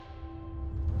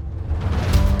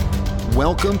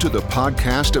Welcome to the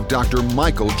podcast of Dr.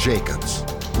 Michael Jacobs.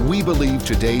 We believe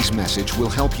today's message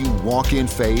will help you walk in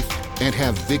faith and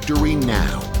have victory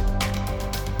now.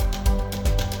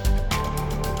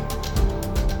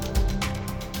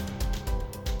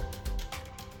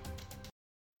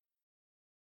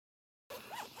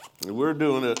 We're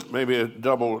doing it maybe a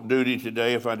double duty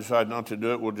today. If I decide not to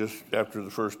do it, we'll just, after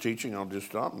the first teaching, I'll just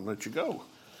stop and let you go.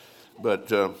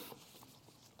 But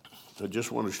I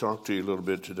just want to talk to you a little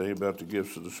bit today about the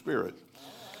gifts of the Spirit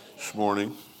this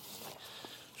morning.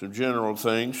 Some general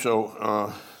things.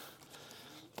 So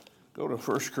go to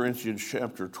 1 Corinthians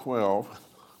chapter 12,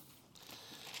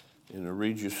 and I'll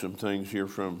read you some things here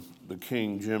from the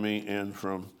King Jimmy and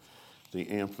from the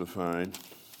Amplified.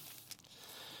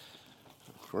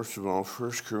 First of all,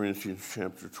 1 Corinthians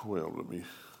chapter 12. Let me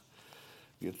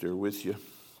get there with you.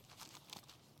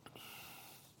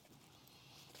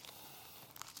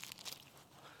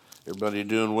 Everybody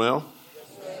doing well?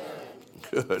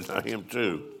 Yes, good, I am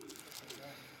too.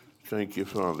 Thank you,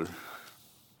 Father.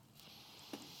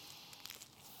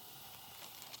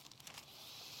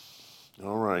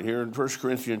 All right, here in 1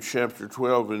 Corinthians chapter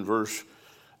 12 in verse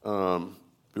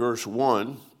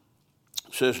 1,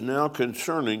 it says, "Now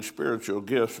concerning spiritual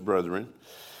gifts, brethren,"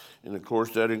 and of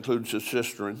course that includes the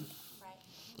sistren.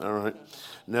 Right. All right.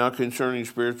 "Now concerning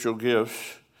spiritual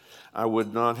gifts, I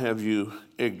would not have you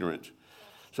ignorant."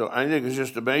 So I think it's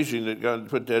just amazing that God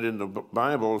put that in the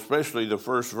Bible, especially the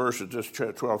first verse of this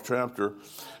 12th chapter.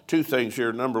 Two things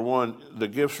here. Number one, the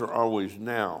gifts are always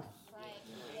now.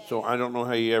 Right. So I don't know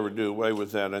how you ever do away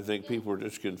with that. I think people are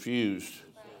just confused.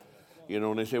 You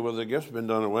know, and they say, well, the gift's been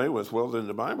done away with. Well, then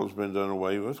the Bible's been done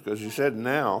away with, because he said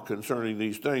now concerning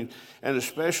these things. And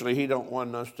especially, he don't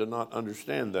want us to not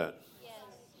understand that.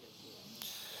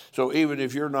 So even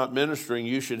if you're not ministering,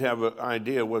 you should have an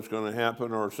idea what's going to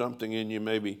happen, or something in you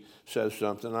maybe says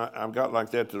something. I've got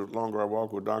like that the longer I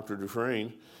walk with Dr.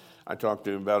 Dufresne. I talked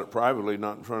to him about it privately,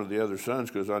 not in front of the other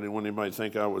sons, because I didn't want anybody to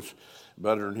think I was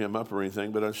buttering him up or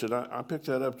anything. But I said, I picked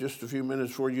that up just a few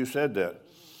minutes before you said that.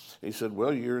 He said,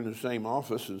 well, you're in the same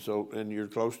office, and you're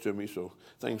close to me, so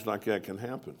things like that can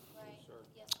happen. Right.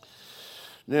 Yes.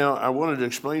 Now, I wanted to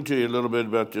explain to you a little bit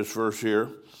about this verse here.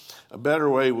 A better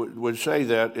way would say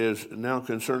that is now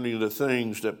concerning the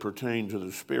things that pertain to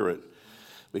the Spirit.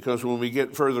 Because when we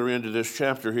get further into this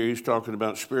chapter here, he's talking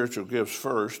about spiritual gifts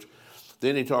first.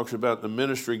 Then he talks about the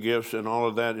ministry gifts and all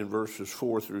of that in verses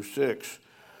 4 through 6.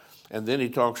 And then he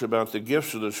talks about the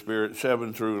gifts of the Spirit,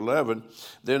 7 through 11.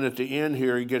 Then at the end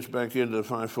here, he gets back into the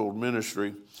fivefold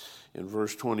ministry in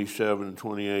verse 27,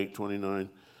 28, 29,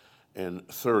 and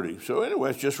 30. So anyway,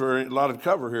 it's just a lot of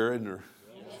cover here, isn't there?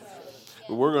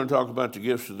 But we're going to talk about the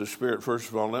gifts of the Spirit. First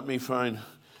of all, let me find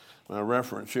my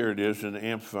reference. Here it is in the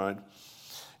Amplified.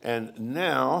 And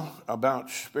now about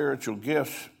spiritual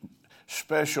gifts,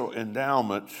 special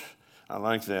endowments, I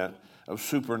like that, of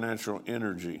supernatural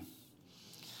energy.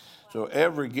 So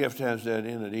every gift has that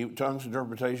in it. Tongues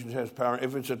interpretations has power.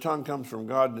 If it's a tongue comes from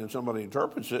God and then somebody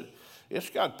interprets it, it's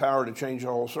got power to change the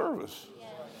whole service. Yeah.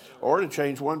 Or to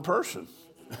change one person,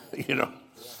 you know.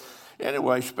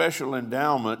 Anyway, special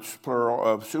endowments, plural,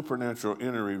 of supernatural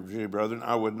energy, brethren.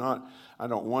 I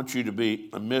don't want you to be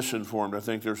misinformed. I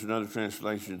think there's another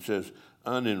translation that says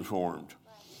uninformed.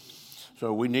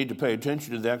 So we need to pay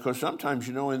attention to that, because sometimes,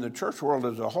 you know, in the church world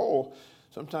as a whole,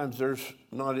 sometimes there's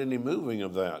not any moving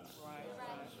of that.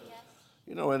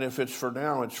 You know, and if it's for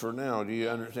now, it's for now. Do you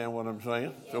understand what I'm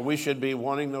saying? So we should be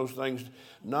wanting those things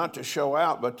not to show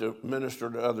out, but to minister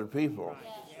to other people.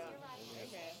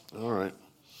 All right.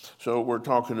 So we're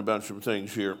talking about some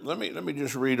things here. Let me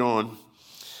just read on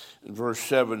in verse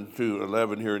 7 to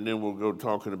 11 here, and then we'll go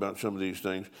talking about some of these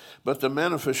things. But the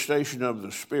manifestation of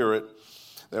the Spirit,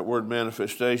 that word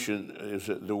manifestation is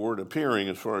the word appearing,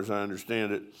 as far as I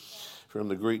understand it, from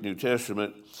the Greek New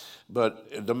Testament.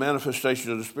 But the manifestations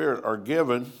of the Spirit are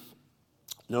given.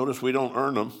 Notice we don't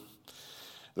earn them.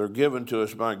 They're given to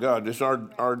us by God. It's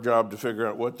our job to figure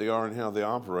out what they are and how they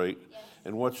operate,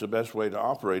 and what's the best way to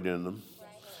operate in them.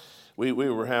 We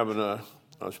were having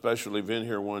a special event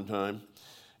here one time,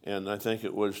 and I think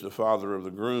it was the father of the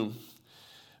groom.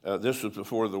 This was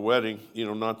before the wedding, you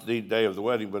know, not the day of the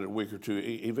wedding, but a week or two.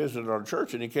 He visited our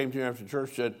church, and he came to me after church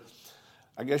and said,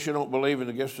 I guess you don't believe in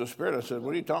the gifts of the Spirit. I said,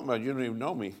 what are you talking about? You don't even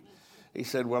know me. He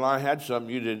said, well, I had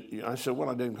something you didn't. I said, well,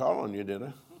 I didn't call on you, did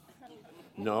I?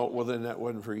 No, well, then that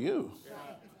wasn't for you.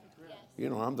 You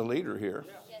know, I'm the leader here.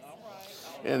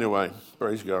 Anyway,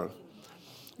 praise God.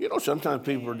 You know, sometimes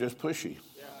people are just pushy.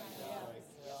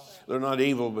 They're not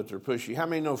evil, but they're pushy. How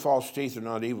many know false teeth are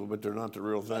not evil, but they're not the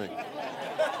real thing?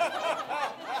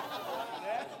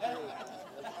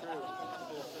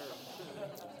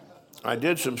 I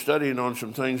did some studying on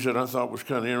some things that I thought was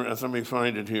kind of interesting. Let me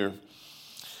find it here.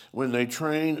 When they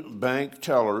train bank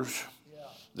tellers,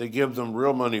 they give them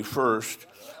real money first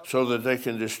so that they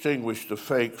can distinguish the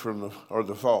fake from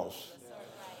the false.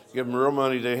 Give them real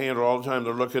money, they handle all the time,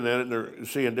 they're looking at it and they're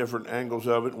seeing different angles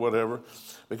of it, whatever,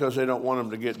 because they don't want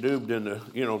them to get duped into,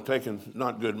 taking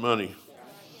not good money.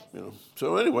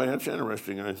 So anyway, that's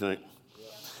interesting, I think.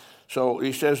 So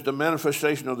he says the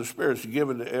manifestation of the Spirit is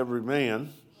given to every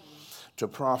man to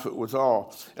profit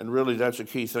withal. And really that's a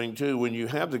key thing too. When you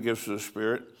have the gifts of the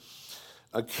Spirit,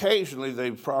 occasionally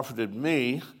they've profited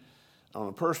me on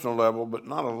a personal level, but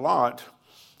not a lot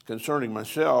concerning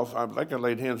myself. I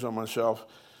laid hands on myself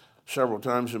several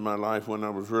times in my life when I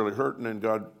was really hurting, and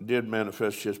God did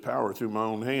manifest his power through my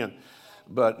own hand.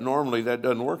 But normally that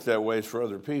doesn't work that way. It's for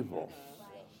other people.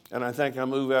 And I think I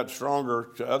move out stronger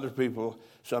to other people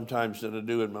sometimes than I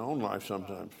do in my own life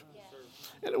sometimes.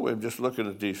 Anyway, I'm just looking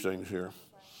at these things here.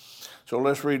 So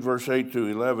let's read verse 8 to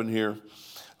 11 here.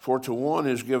 For to one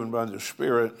is given by the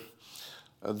Spirit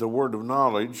the word of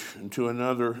knowledge, and to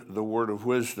another the word of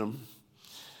wisdom,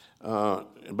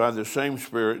 by the same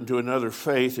Spirit, and to another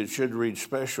faith. It should read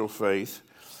special faith,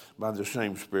 by the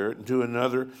same Spirit, and to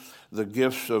another the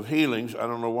gifts of healings. I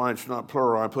don't know why it's not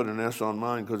plural. I put an S on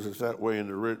mine because it's that way in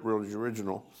the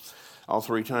original. All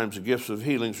three times the gifts of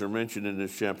healings are mentioned in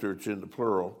this chapter. It's in the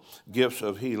plural. Gifts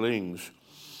of healings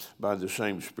by the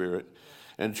same Spirit.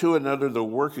 And to another the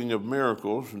working of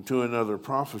miracles, and to another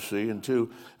prophecy, and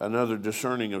to another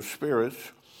discerning of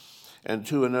spirits, and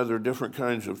to another different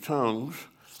kinds of tongues,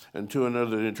 and to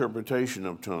another the interpretation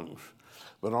of tongues.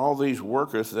 But all these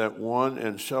worketh that one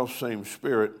and selfsame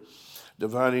Spirit,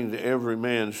 dividing to every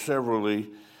man severally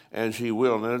as he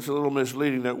will. Now, it's a little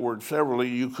misleading, that word severally.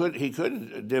 He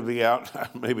could divvy out,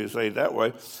 maybe say it that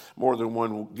way, more than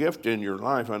one gift in your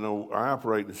life. I know I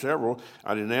operate in several.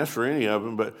 I didn't ask for any of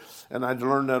them, and I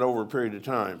learned that over a period of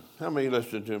time. How many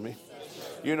listen to me?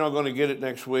 You're not going to get it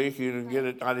next week. You didn't get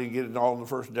it. I didn't get it all in the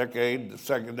first decade. The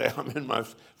second day, I'm in my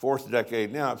fourth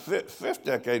decade now. Fifth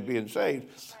decade being saved,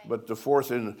 but the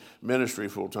fourth in ministry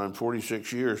full time,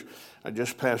 46 years. I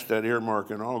just passed that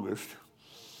earmark in August.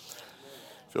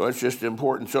 So it's just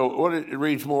important. So what it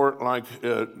reads more like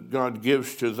God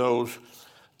gives to those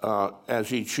as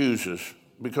he chooses,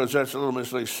 because that's a little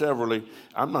misleading. Severally,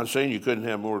 I'm not saying you couldn't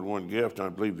have more than one gift. I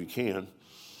believe you can.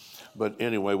 But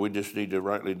anyway, we just need to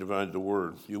rightly divide the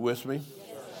word. You with me?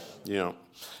 Yes. Yeah.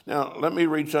 Now, let me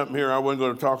read something here. I wasn't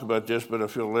going to talk about this, but I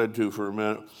feel led to for a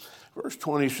minute. Verse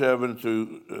 27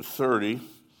 through 30,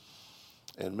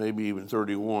 and maybe even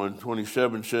 31.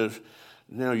 27 says,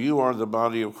 now you are the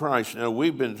body of Christ. Now,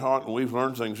 we've been taught and we've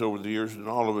learned things over the years, and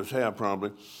all of us have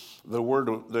probably. That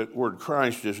word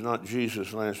Christ is not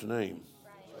Jesus' last name.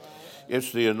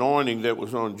 It's the anointing that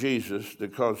was on Jesus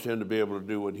that caused him to be able to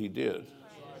do what he did.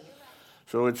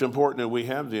 So it's important that we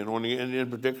have the anointing, and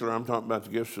in particular, I'm talking about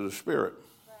the gifts of the Spirit.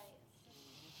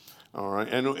 All right,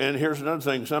 and here's another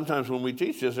thing. Sometimes when we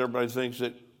teach this, everybody thinks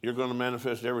that you're going to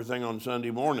manifest everything on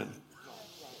Sunday morning.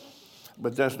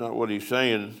 But that's not what he's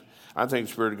saying. I think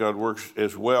the Spirit of God works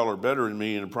as well or better in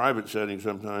me in a private setting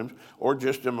sometimes, or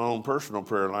just in my own personal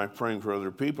prayer life, praying for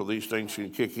other people. These things can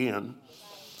kick in.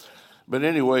 But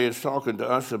anyway, it's talking to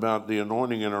us about the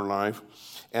anointing in our life,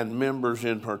 and members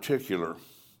in particular.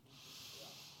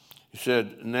 He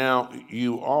said, now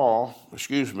you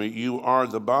are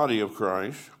the body of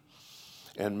Christ,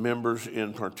 and members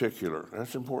in particular.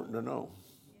 That's important to know.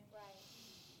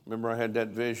 Remember, I had that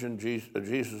vision.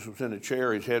 Jesus was in a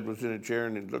chair. His head was in a chair,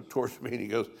 and he looked towards me, and he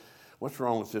goes, what's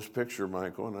wrong with this picture,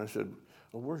 Michael? And I said,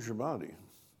 well, where's your body?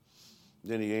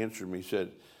 Then he answered me, he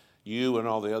said, you and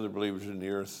all the other believers in the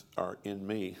earth are in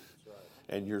me,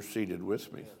 and you're seated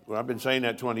with me. Well, I've been saying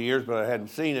that 20 years, but I hadn't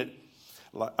seen it.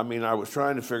 I mean, I was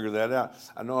trying to figure that out.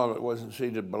 I know I wasn't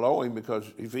seated below him because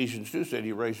Ephesians 2 said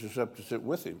he raised us up to sit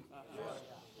with him.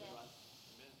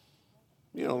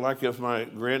 You know, like if my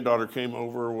granddaughter came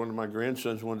over or one of my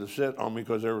grandsons wanted to sit on me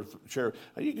because there was a chair,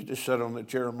 you could just sit on that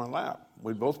chair in my lap.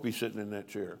 We'd both be sitting in that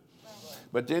chair.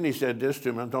 But then he said this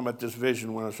to me. I'm talking about this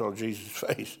vision when I saw Jesus'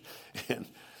 face. And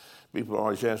people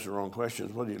always ask the wrong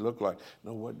questions. What did he look like?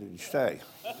 No, what did he say?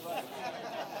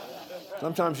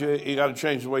 Sometimes you got to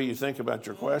change the way you think about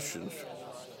your questions.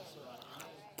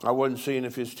 I wasn't seeing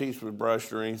if his teeth were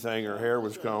brushed or anything, or hair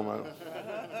was combed,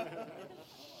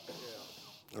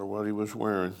 or what he was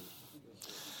wearing.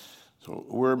 So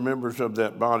we're members of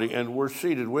that body, and we're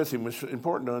seated with him. It's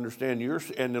important to understand.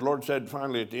 And the Lord said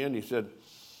finally at the end, He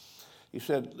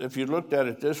said, if you looked at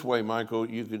it this way, Michael,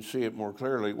 you could see it more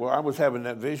clearly. Well, I was having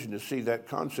that vision to see that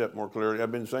concept more clearly.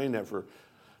 I've been saying that for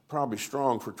probably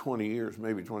strong for 20 years,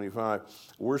 maybe 25.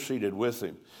 We're seated with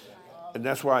him. And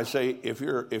that's why I say if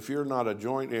you're not a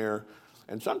joint heir,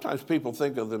 and sometimes people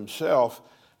think of themselves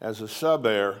as a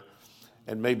sub-heir,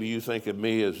 and maybe you think of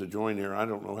me as a joint heir. I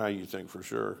don't know how you think for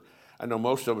sure. I know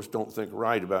most of us don't think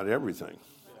right about everything.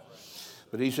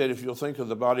 But he said if you'll think of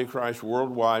the body of Christ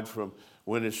worldwide from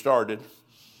when it started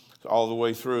all the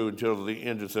way through until the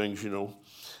end of things,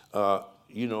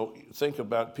 think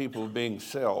about people being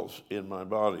cells in my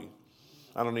body.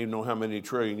 I don't even know how many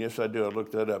trillion. Yes, I do. I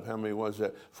looked that up. How many was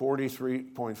that?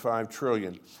 43.5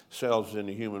 trillion cells in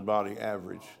the human body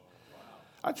average.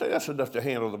 I'd say that's enough to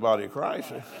handle the body of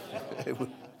Christ.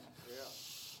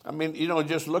 I mean,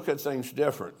 just look at things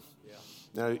different.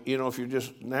 Now, if you're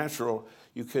just natural,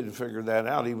 you couldn't figure that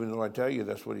out, even though I tell you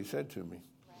that's what he said to me.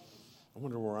 I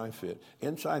wonder where I fit.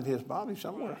 Inside his body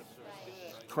somewhere.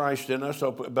 Christ in us,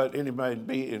 but anybody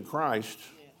be in Christ,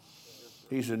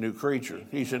 he's a new creature.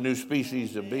 He's a new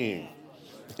species of being.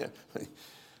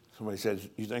 Somebody says,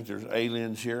 you think there's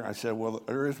aliens here? I said, well,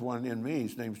 there is one in me.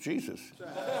 His name's Jesus.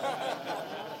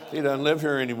 He doesn't live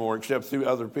here anymore except through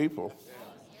other people.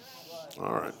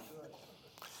 All right.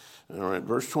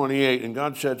 Verse 28, and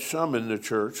God set some in the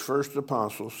church, first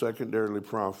apostles, secondarily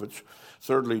prophets,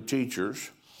 thirdly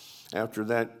teachers, after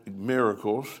that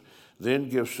miracles, then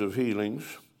gifts of healings,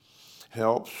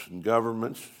 helps, and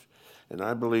governments. And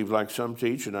I believe, like some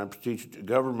teach, and I teach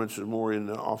governments is more in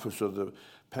the office of the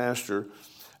pastor,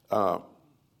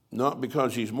 not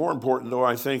because he's more important, though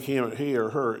I think he or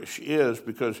her is,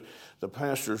 because the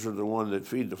pastors are the one that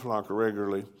feed the flock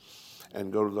regularly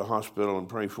and go to the hospital and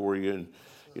pray for you. And,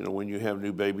 when you have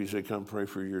new babies, they come pray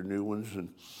for your new ones, and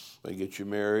they get you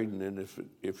married. And then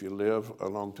if you live a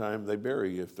long time, they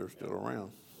bury you if they're still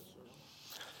around.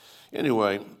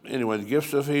 Anyway, the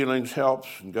gifts of healings, helps,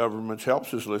 and governments.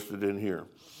 Helps is listed in here.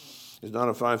 It's not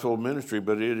a fivefold ministry,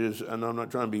 but it is, and I'm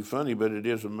not trying to be funny, but it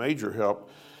is a major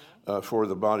help for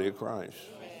the body of Christ.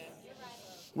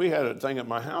 We had a thing at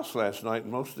my house last night,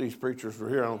 and most of these preachers were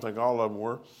here. I don't think all of them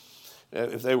were.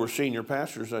 If they were senior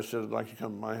pastors, I said, I'd like you to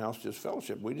come to my house, just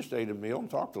fellowship. We just ate a meal and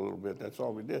talked a little bit. That's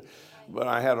all we did. But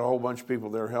I had a whole bunch of people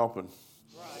there helping.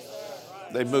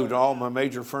 They moved all my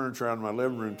major furniture out of my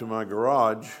living room to my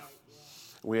garage.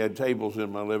 We had tables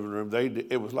in my living room.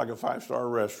 It was like a 5-star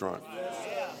restaurant.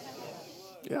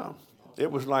 Yeah,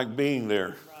 it was like being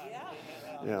there.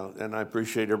 Yeah, and I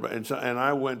appreciate everybody. And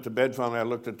I went to bed finally. I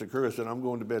looked at the crew. I said, I'm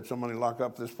going to bed. Somebody lock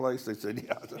up this place? They said,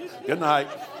 yeah. Said, good night.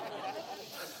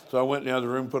 So I went in the other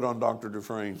room, put on Dr.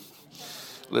 Dufresne,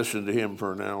 listened to him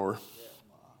for an hour.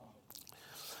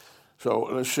 So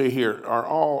let's see here. Are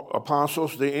all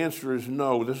apostles? The answer is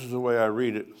no. This is the way I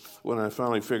read it when I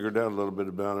finally figured out a little bit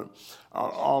about it.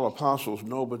 Are all apostles?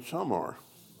 No, but some are.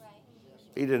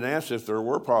 He didn't ask if there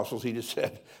were apostles. He just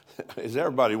said, is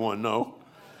everybody one? No.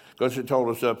 Because it told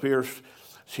us up here,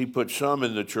 he put some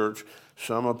in the church,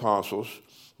 some apostles,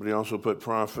 but he also put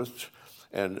prophets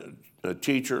and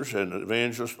teachers and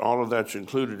evangelists. All of that's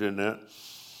included in that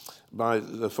by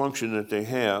the function that they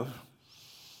have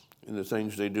and the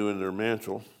things they do in their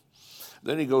mantle.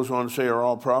 Then he goes on to say, are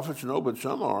all prophets? No, but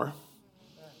some are.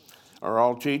 Are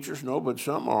all teachers? No, but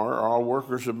some are. Are all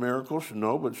workers of miracles?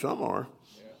 No, but some are.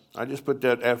 I just put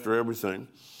that after everything.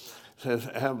 It says,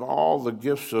 have all the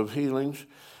gifts of healings?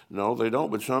 No, they don't,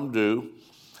 but some do.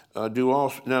 Do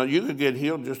all. Now, you could get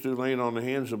healed just through laying on the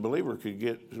hands. A believer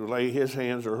could lay his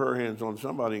hands or her hands on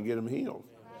somebody and get them healed.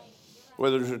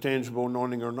 Whether there's a tangible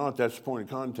anointing or not, that's the point of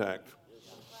contact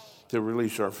to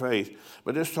release our faith.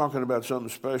 But it's talking about something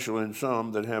special in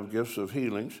some that have gifts of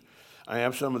healings. I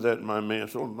have some of that in my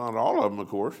mantle, not all of them, of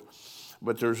course,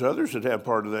 but there's others that have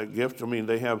part of that gift. I mean,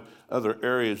 they have other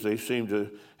areas they seem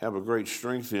to have a great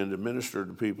strength in to minister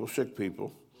to people, sick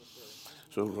people,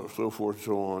 so forth,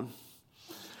 so on.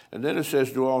 And then it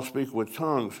says, do all speak with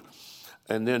tongues,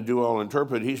 and then do all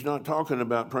interpret. He's not talking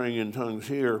about praying in tongues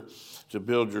here to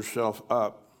build yourself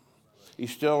up.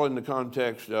 He's still in the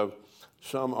context of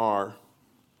some are,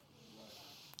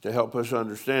 to help us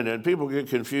understand it. And people get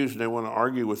confused and they want to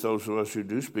argue with those of us who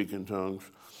do speak in tongues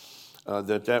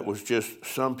that was just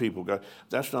some people got.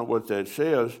 That's not what that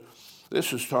says.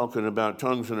 This is talking about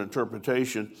tongues and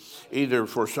interpretation, either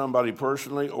for somebody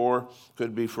personally or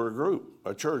could be for a group.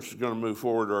 A church is going to move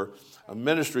forward, or a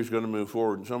ministry is going to move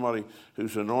forward, and somebody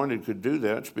who's anointed could do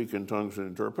that, speak in tongues and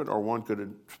interpret, or one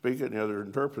could speak it and the other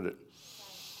interpret it.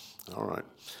 All right. It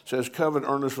says, covet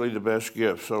earnestly the best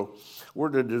gift. So we're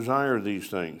to desire these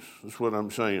things. That's what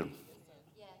I'm saying.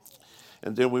 Yes.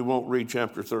 And then we won't read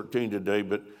chapter 13 today,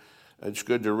 but it's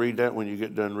good to read that when you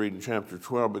get done reading chapter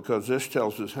 12, because this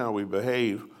tells us how we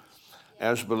behave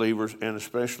as believers and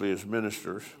especially as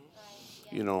ministers.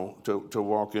 to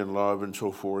walk in love and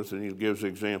so forth, and he gives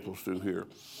examples through here.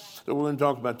 So we're going to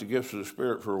talk about the gifts of the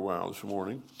Spirit for a while this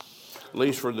morning, at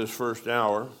least for this first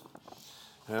hour.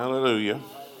 Hallelujah.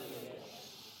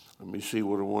 Let me see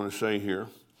what I want to say here.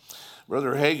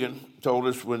 Brother Hagin told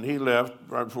us when he left,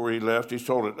 right before he left, he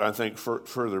told it, I think,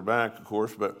 further back, of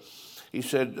course, but he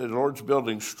said the Lord's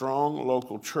building strong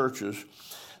local churches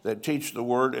that teach the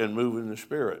Word and move in the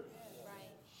Spirit.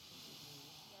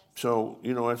 So,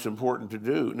 that's important to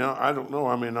do. Now, I don't know.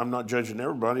 I mean, I'm not judging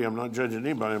everybody. I'm not judging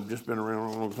anybody. I've just been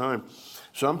around a long time.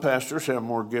 Some pastors have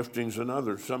more giftings than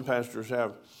others. Some pastors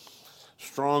have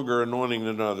stronger anointing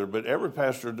than others. But every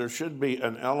pastor, there should be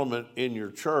an element in your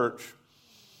church.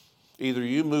 Either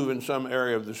you move in some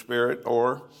area of the Spirit,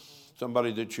 or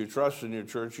somebody that you trust in your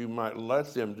church, you might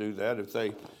let them do that if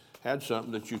they had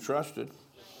something that you trusted.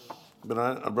 But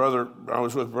I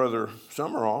was with Brother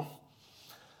Summerall.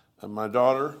 And my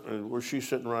daughter, where she's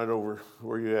sitting right over,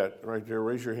 where you at? Right there.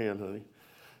 Raise your hand, honey.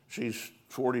 She's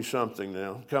 40-something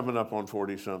now, coming up on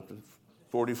 40-something,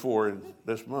 44 in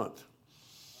this month.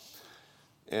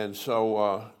 And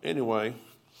so, anyway,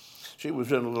 she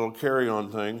was in a little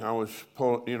carry-on thing. I was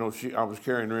I was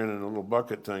carrying her in a little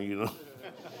bucket thing,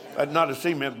 not a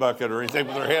cement bucket or anything,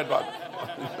 with her head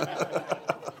bucket.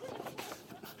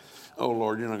 Oh,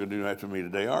 Lord, you're not going to do that to me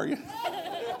today, are you?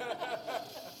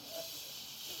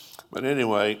 But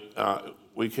anyway,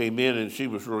 we came in, and she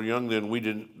was real young then.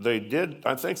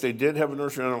 I think they did have a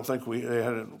nursery. I don't think they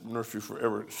had a nursery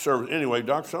forever service. Anyway,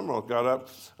 Dr. Summerall got up.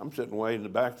 I'm sitting way in the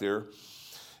back there.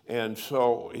 And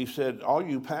so he said, all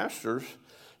you pastors,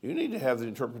 you need to have the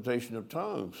interpretation of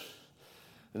tongues.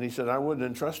 And he said, I wouldn't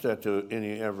entrust that to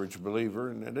any average believer.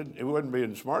 And he wasn't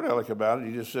being smart aleck about it.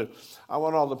 He just said, I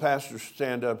want all the pastors to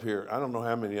stand up here. I don't know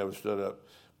how many of us stood up,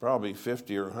 probably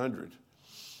 50 or 100.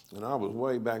 And I was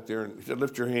way back there, and he said,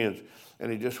 lift your hands. And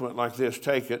he just went like this,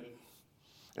 take it.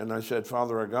 And I said,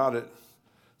 Father, I got it.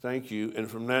 Thank you.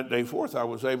 And from that day forth, I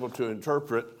was able to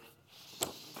interpret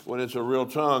when it's a real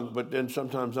tongue, but then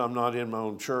sometimes I'm not in my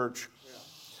own church,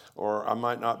 or I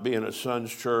might not be in a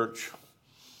son's church.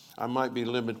 I might be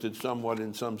limited somewhat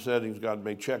in some settings. God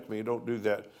may check me. Don't do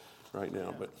that right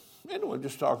now. But anyway, I'm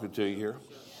just talking to you here.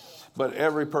 But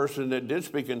every person that did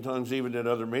speak in tongues, even at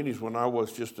other meetings, when I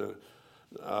was just a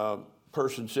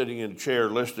person sitting in a chair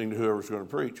listening to whoever's going to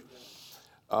preach,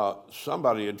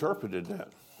 somebody interpreted that.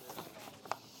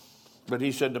 But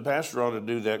he said the pastor ought to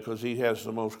do that because he has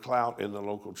the most clout in the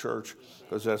local church,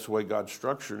 because that's the way God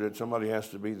structured it. Somebody has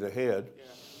to be the head.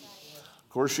 Of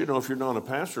course, if you're not a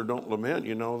pastor, don't lament.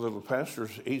 The pastor,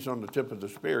 he's on the tip of the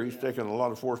spear. He's taking a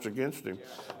lot of force against him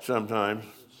sometimes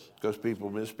because people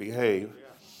misbehave.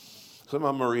 Some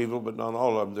of them are evil, but not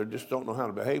all of them. They just don't know how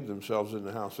to behave themselves in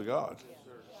the house of God.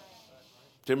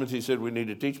 Timothy said we need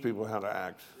to teach people how to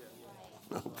act.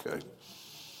 Okay.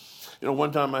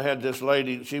 One time I had this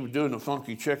lady, she was doing a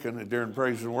funky chicken during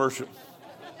praise and worship.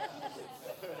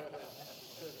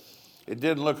 It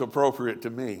didn't look appropriate to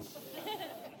me.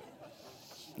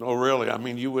 No, really. I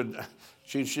mean,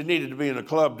 she needed to be in a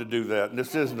club to do that, and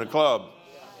this isn't a club.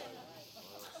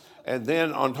 And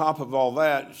then on top of all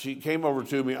that, she came over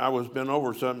to me. I was bent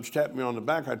over something. She tapped me on the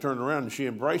back. I turned around, and she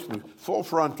embraced me, full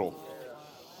frontal.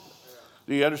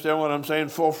 Do you understand what I'm saying?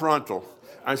 Full frontal.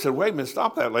 I said, wait a minute,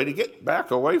 stop that, lady. Get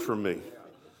back away from me.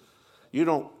 You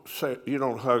don't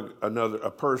hug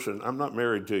a person. I'm not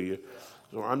married to you,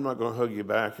 so I'm not going to hug you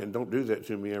back, and don't do that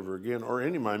to me ever again, or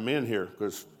any of my men here,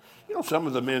 because, some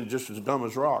of the men just as dumb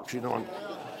as rocks,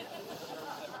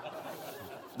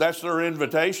 That's their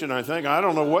invitation, I think. I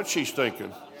don't know what she's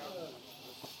thinking.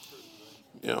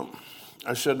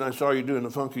 I said, and I saw you doing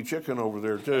the funky chicken over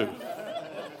there, too.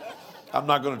 I'm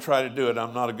not going to try to do it.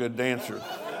 I'm not a good dancer.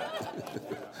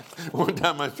 One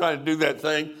time I was trying to do that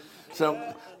thing.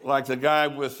 So, like the guy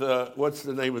with, what's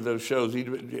the name of those shows?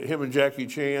 Him and Jackie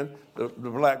Chan, the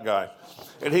black guy.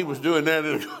 And he was doing that,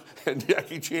 and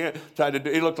Jackie Chan tried to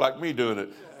do, he looked like me doing it.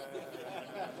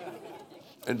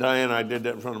 And Diane, I did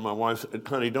that in front of my wife.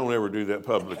 Honey, don't ever do that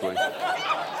publicly.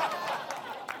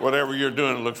 Whatever you're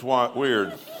doing, it looks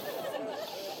weird.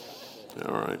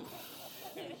 All right.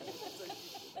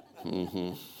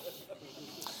 Mm-hmm.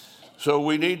 So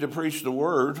we need to preach the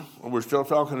word. We're still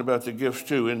talking about the gifts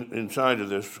too inside of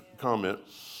this comment.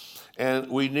 And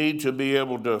we need to be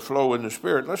able to flow in the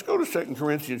Spirit. Let's go to 2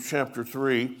 Corinthians chapter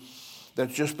 3.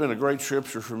 That's just been a great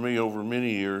scripture for me over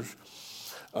many years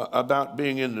about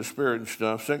being in the Spirit and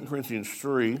stuff. 2 Corinthians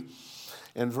 3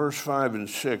 and verse 5 and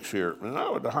 6 here. And I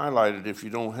would highlight it if you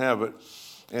don't have it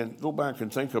and go back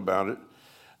and think about it.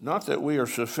 Not that we are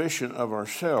sufficient of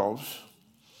ourselves,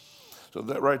 So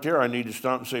that right there, I need to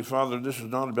stop and say, Father, this is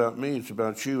not about me, it's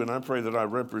about you, and I pray that I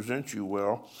represent you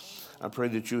well. I pray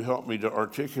that you help me to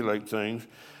articulate things.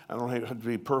 I don't have to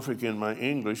be perfect in my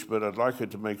English, but I'd like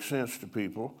it to make sense to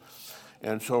people.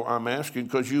 And so I'm asking,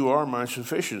 because you are my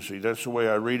sufficiency. That's the way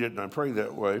I read it, and I pray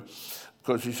that way.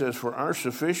 Because he says, for our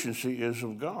sufficiency is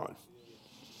of God.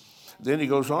 Then he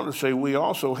goes on to say,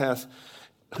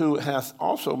 who hath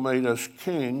also made us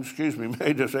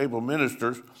made us able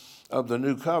ministers of the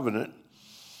new covenant.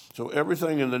 So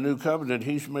everything in the new covenant,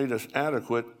 he's made us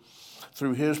adequate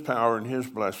through his power and his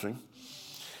blessing.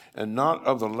 And not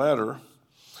of the letter,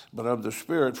 but of the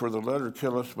Spirit, for the letter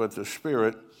killeth, but the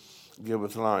Spirit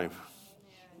giveth life.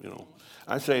 You know,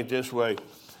 I say it this way.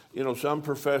 You know, some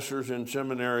professors in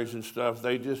seminaries and stuff,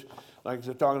 they just, like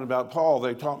they're talking about Paul,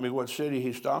 they taught me what city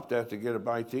he stopped at to get a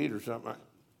bite to eat or something.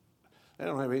 They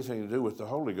don't have anything to do with the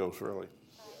Holy Ghost, really.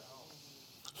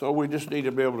 So we just need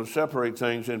to be able to separate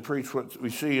things and preach what we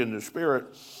see in the Spirit,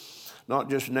 not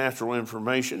just natural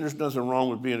information. There's nothing wrong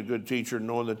with being a good teacher and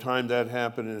knowing the time that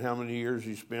happened and how many years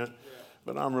he spent,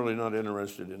 but I'm really not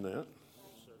interested in that.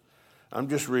 I'm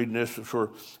just reading this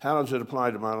for how does it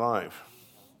apply to my life?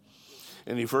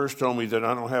 And he first told me that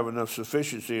I don't have enough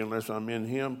sufficiency unless I'm in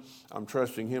him. I'm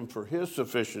trusting him for his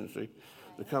sufficiency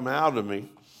to come out of me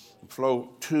and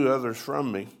flow to others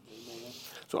from me.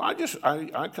 So I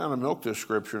kind of milk this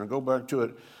scripture and go back to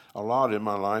it a lot in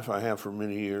my life. I have for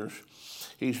many years.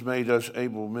 He's made us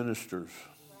able ministers.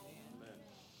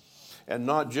 And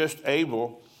not just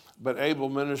able, but able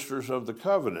ministers of the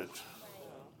covenant.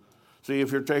 See,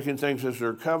 if you're taking things as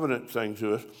their covenant thing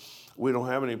to us, we don't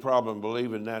have any problem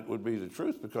believing that would be the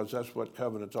truth, because that's what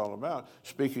covenant's all about.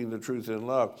 Speaking the truth in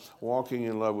love, walking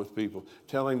in love with people,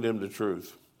 telling them the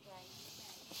truth.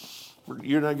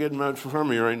 You're not getting much from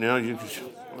me right now.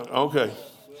 Okay.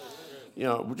 You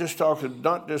know, we're just talking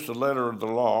not just the letter of the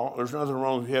law. There's nothing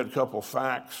wrong if you had a couple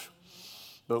facts.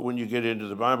 But when you get into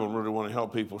the Bible and really want to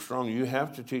help people strong, you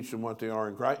have to teach them what they are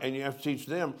in Christ. And you have to teach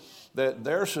them that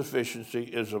their sufficiency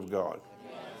is of God.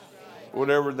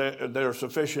 Whatever they're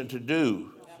sufficient to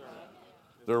do.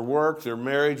 Their work, their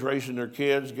marriage, raising their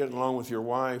kids, getting along with your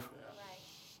wife,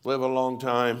 live a long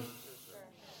time,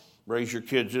 raise your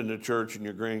kids in the church and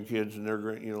your grandkids and their,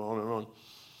 on and on.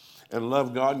 And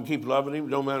love God and keep loving him,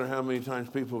 no matter how many times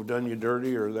people have done you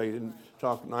dirty or they didn't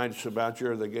talk nice about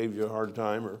you or they gave you a hard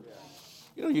time. Or,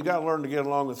 you got to learn to get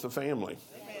along with the family.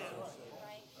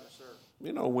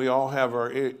 We all have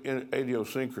our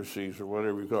idiosyncrasies or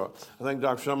whatever you call it. I think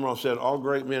Dr. Summerall said all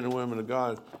great men and women of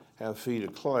God have feet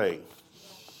of clay.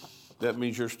 That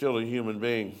means you're still a human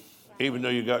being. Even though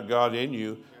you got God in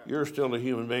you, you're still a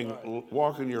human being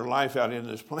walking your life out in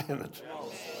this planet.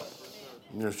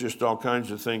 And there's just all kinds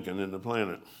of thinking in the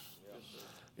planet.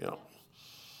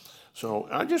 So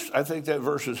I think that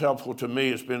verse is helpful to me.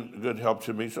 It's been a good help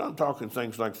to me. So I'm talking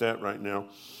things like that right now.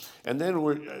 And then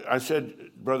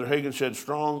Brother Hagin said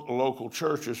strong local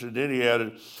churches, and then he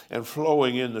added, and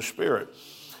flowing in the Spirit.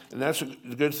 And that's a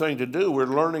good thing to do. We're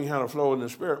learning how to flow in the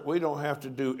Spirit. We don't have to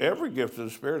do every gift of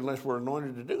the Spirit unless we're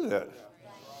anointed to do that.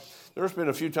 There's been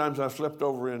a few times I've slipped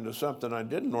over into something I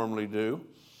didn't normally do,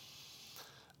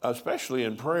 especially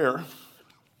in prayer.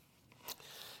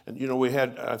 And,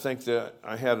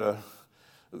 I had a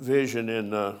vision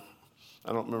in, I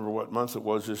don't remember what month it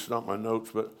was. It's not my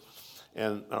notes,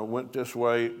 and I went this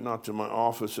way, not to my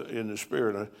office in the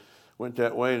Spirit. I went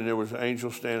that way, and there was an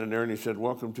angel standing there, and he said,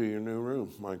 "Welcome to your new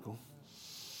room, Michael."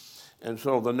 And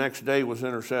so the next day was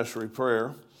intercessory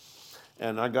prayer,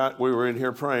 and we were in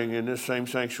here praying in this same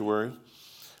sanctuary.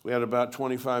 We had about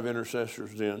 25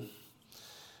 intercessors then,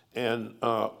 and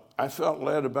I felt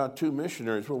led about two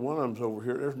missionaries. Well, one of them's over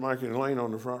here. There's Mike and Elaine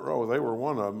on the front row. They were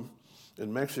one of them.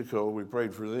 In Mexico, we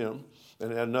prayed for them.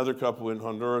 And had another couple in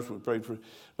Honduras we prayed for.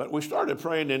 But we started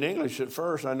praying in English at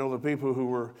first. I know the people who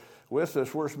were with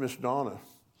us. Where's Miss Donna?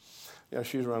 Yeah,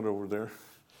 she's right over there.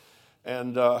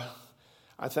 And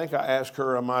I think I asked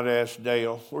her, I might ask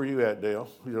Dale. Where are you at, Dale?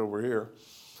 He's over here.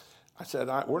 I said,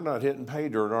 we're not hitting pay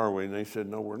dirt, are we? And they said,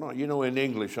 no, we're not. In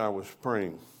English, I was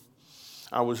praying.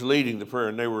 I was leading the prayer,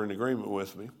 and they were in agreement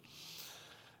with me.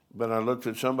 But I looked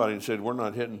at somebody and said, we're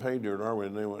not hitting pay dirt, are we?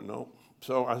 And they went, no.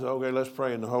 So I said, okay, let's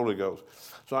pray in the Holy Ghost.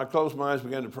 So I closed my eyes,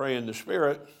 began to pray in the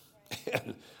Spirit,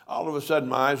 and all of a sudden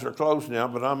my eyes are closed now,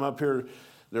 but I'm up here.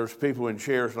 There's people in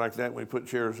chairs like that. We put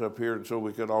chairs up here, and so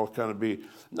we could all kind of be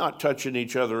not touching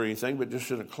each other or anything, but just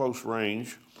in a close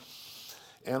range.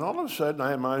 And all of a sudden, I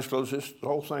had my eyes closed. The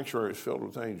whole sanctuary is filled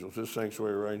with angels, this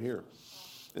sanctuary right here.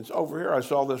 And so over here, I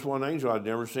saw this one angel. I'd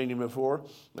never seen him before.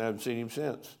 I haven't seen him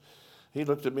since. He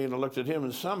looked at me and I looked at him,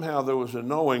 and somehow there was a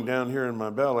knowing down here in my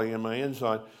belly, in my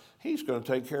inside. He's going to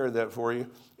take care of that for you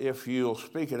if you'll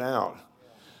speak it out.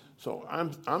 So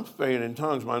I'm speaking in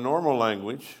tongues, my normal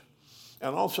language,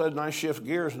 and all of a sudden I shift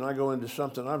gears and I go into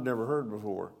something I've never heard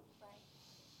before.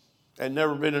 And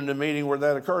never been in a meeting where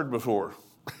that occurred before.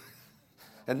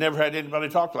 And never had anybody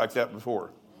talk like that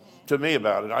before to me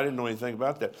about it. I didn't know anything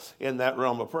about that in that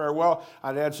realm of prayer. Well,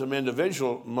 I'd had some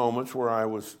individual moments where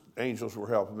angels were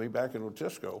helping me back in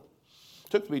Otisco. It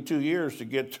took me 2 years to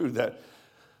get through that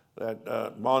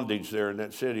bondage there in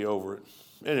that city over it.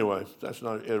 Anyway, that's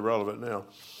not irrelevant now.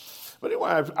 But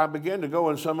anyway, I began to go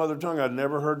in some other tongue. I'd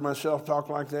never heard myself talk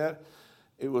like that.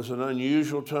 It was an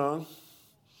unusual tongue.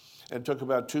 It took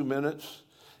about 2 minutes.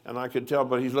 And I could tell,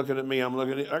 but he's looking at me, I'm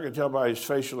looking at him. I could tell by his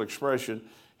facial expression,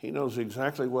 he knows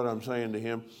exactly what I'm saying to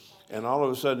him. And all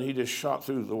of a sudden, he just shot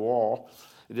through the wall.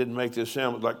 It didn't make this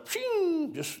sound, it was like,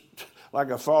 pshing, just like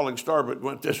a falling star, but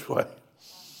went this way.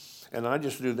 And I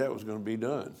just knew that was going to be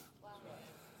done.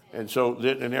 And so,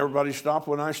 and everybody stopped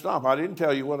when I stopped. I didn't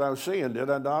tell you what I was seeing, did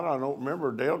I, Donna? I don't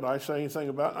remember. Dale, did I say anything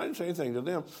about it? I didn't say anything to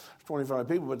them. 25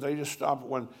 people, but they just stopped.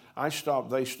 When I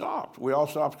stopped, they stopped. We all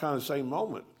stopped kind of the same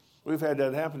moment. We've had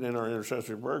that happen in our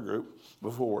intercessory prayer group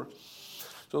before.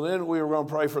 So then we were going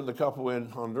to pray for the couple in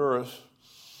Honduras.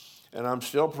 And I'm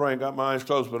still praying, got my eyes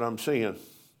closed, but I'm seeing.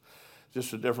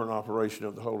 Just a different operation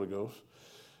of the Holy Ghost.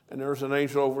 And there's an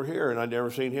angel over here, and I'd never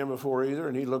seen him before either.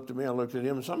 And he looked at me, I looked at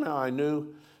him, and somehow I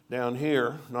knew down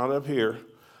here, not up here,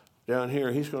 down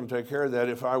here, he's going to take care of that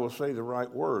if I will say the right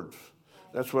words.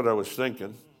 That's what I was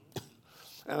thinking.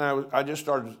 And I just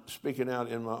started speaking out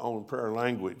in my own prayer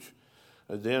language.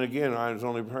 And then again, I was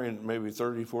only praying maybe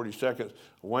 30, 40 seconds.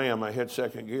 Wham, I hit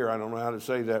second gear. I don't know how to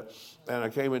say that. And I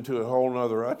came into a whole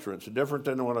other utterance, different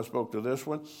than when I spoke to this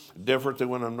one, different than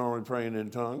when I'm normally praying in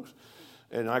tongues.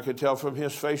 And I could tell from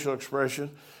his facial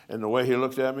expression and the way he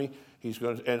looked at me,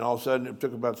 and all of a sudden it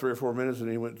took about 3 or 4 minutes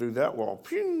and he went through that wall.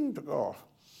 Ping, took off.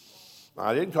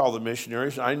 I didn't call the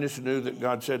missionaries. I just knew that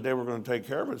God said they were going to take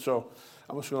care of it. So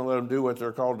I was going to let them do what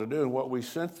they're called to do and what we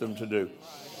sent them to do.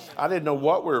 I didn't know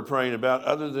what we were praying about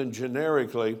other than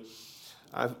generically,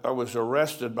 I was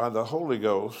arrested by the Holy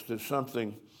Ghost that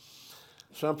something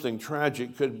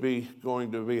tragic could be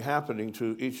going to be happening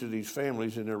to each of these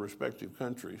families in their respective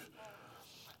countries.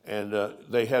 And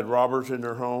they had robbers in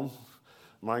their home.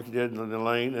 Mike did in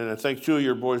Elaine. And I think 2 of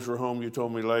your boys were home, you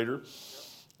told me later.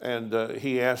 And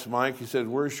he asked Mike, he said,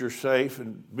 "Where's your safe?"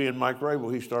 And being Mike Rabel,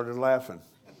 he started laughing.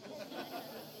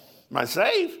 My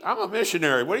safe? I'm a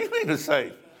missionary. What do you mean a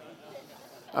safe?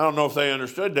 I don't know if they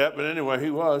understood that, but anyway, he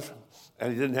was.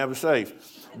 And he didn't have a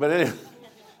safe. But anyway,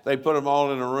 they put them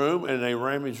all in a room, and they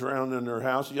rummaged around in their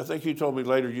house. I think you told me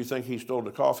later you think he stole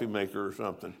the coffee maker or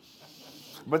something.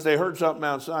 But they heard something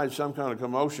outside, some kind of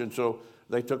commotion, so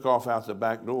they took off out the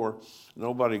back door.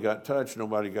 Nobody got touched,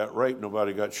 nobody got raped,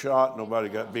 nobody got shot, nobody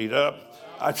got beat up.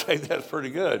 I'd say that's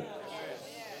pretty good.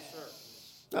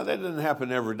 Now, that didn't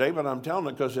happen every day, but I'm telling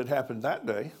it because it happened that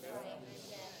day.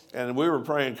 And we were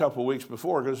praying a couple of weeks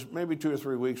before, because maybe 2 or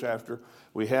 3 weeks after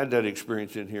we had that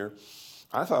experience in here,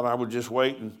 I thought I would just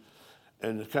wait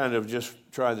and kind of just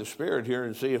try the Spirit here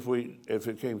and see if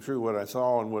it came true what I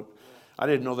saw and what. I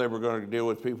didn't know they were going to deal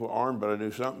with people armed, but I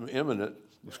knew something imminent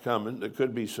was coming that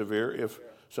could be severe if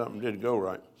something didn't go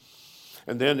right.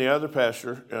 And then the other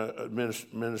pastor,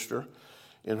 minister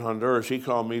in Honduras, he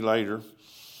called me later,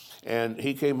 and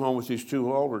he came home with his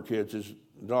 2 older kids. His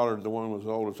daughter, the one was the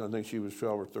oldest, I think she was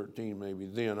 12 or 13 maybe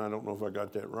then. I don't know if I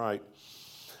got that right.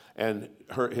 And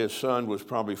his son was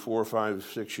probably 4 or 5,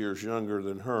 6 years younger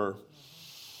than her.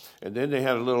 And then they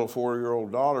had a little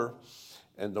 4-year-old daughter.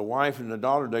 And the wife and the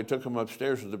daughter, they took them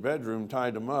upstairs to the bedroom,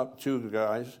 tied them up, 2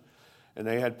 guys, and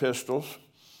they had pistols.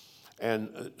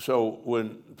 And so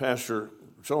when Pastor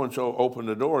so-and-so opened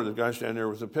the door, the guy standing there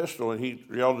with a pistol, and he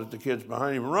yelled at the kids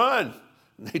behind him, "Run!"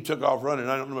 And they took off running.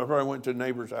 I don't know, I probably went to a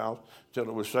neighbor's house until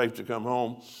it was safe to come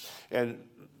home. And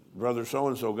Brother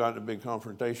so-and-so got in a big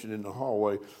confrontation in the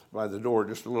hallway by the door,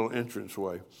 just a little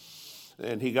entranceway.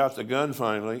 And he got the gun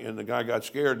finally, and the guy got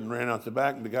scared and ran out the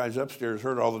back, and the guys upstairs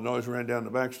heard all the noise, ran down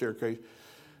the back staircase,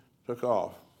 took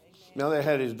off. Now they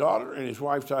had his daughter and his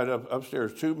wife tied up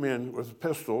upstairs, 2 men with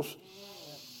pistols,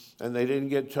 and they didn't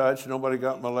get touched. Nobody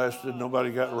got molested.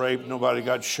 Nobody got raped. Nobody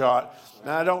got shot.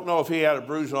 Now, I don't know if he had a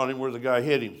bruise on him where the guy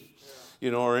hit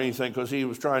him, or anything, because he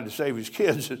was trying to save his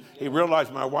kids. And he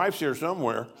realized my wife's here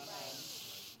somewhere.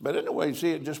 But anyway,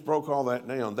 see, it just broke all that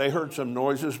down. They heard some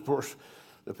noises. Of course,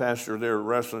 the pastor there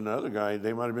wrestling the other guy,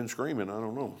 they might have been screaming. I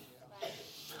don't know.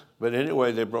 But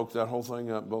anyway, they broke that whole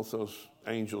thing up. Both those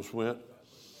angels went.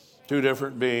 2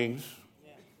 different beings.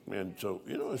 And so,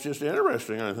 it's just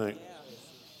interesting, I think.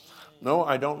 No,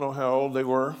 I don't know how old they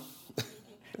were.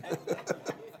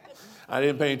 I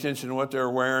didn't pay attention to what they were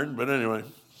wearing, but anyway,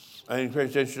 I didn't pay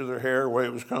attention to their hair, the way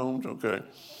it was combed. Okay.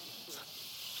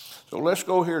 So let's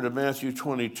go here to Matthew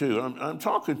 22. I'm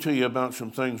talking to you about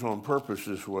some things on purpose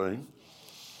this way.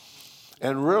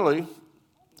 And really,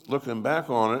 looking back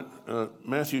on it,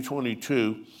 Matthew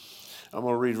 22, I'm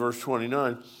going to read verse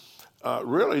 29.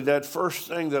 Really, that first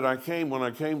thing that when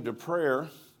I came to prayer,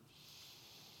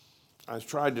 I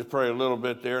tried to pray a little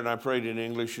bit there, and I prayed in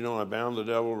English. I bound the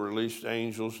devil, released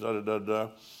angels, da-da-da-da.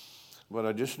 But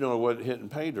I just know it wasn't hitting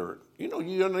pay dirt. You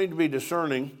don't need to be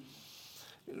discerning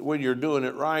when you're doing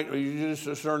it right, or you just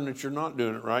discern that you're not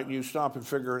doing it right, and you stop and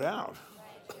figure it out.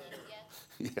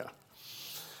 Yeah.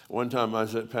 One time I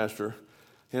was at Pastor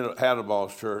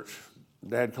Hadaball's church.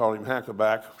 Dad called him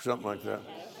Hackaback, something like that.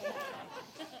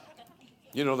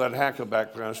 You know that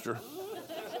Hackaback pastor?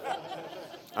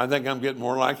 I think I'm getting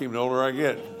more like him the older I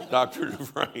get, Dr.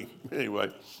 Dufresne.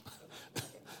 Anyway.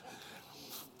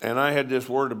 And I had this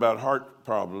word about heart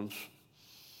problems,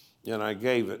 and I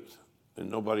gave it,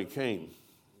 and nobody came.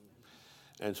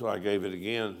 And so I gave it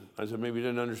again. I said, maybe you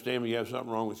didn't understand me. You have something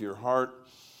wrong with your heart.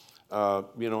 I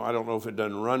don't know if it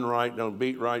doesn't run right, don't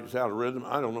beat right, it's out of rhythm.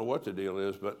 I don't know what the deal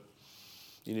is, but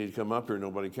you need to come up here.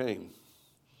 Nobody came.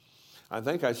 I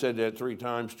think I said that 3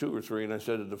 times, 2 or 3, and I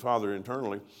said to the Father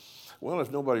internally, well,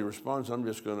 if nobody responds, I'm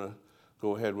just going to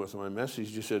go ahead with my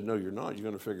message. He said, no, you're not. You're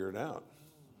going to figure it out.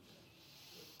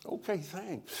 Okay,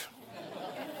 thanks.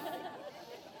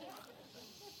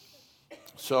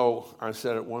 So I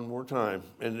said it one more time.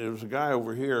 And there was a guy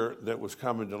over here that was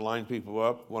coming to line people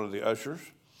up, one of the ushers.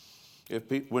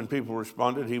 When people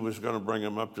responded, he was going to bring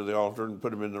them up to the altar and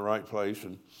put them in the right place.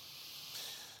 And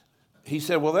he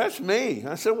said, well, that's me.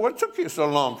 I said, what took you so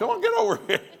long? Come on, get over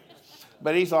here.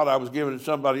 But he thought I was giving it to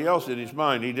somebody else in his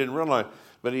mind. He didn't realize.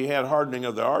 But he had hardening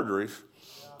of the arteries.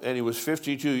 And he was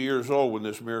 52 years old when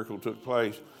this miracle took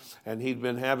place. And he'd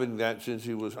been having that since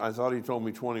I thought he told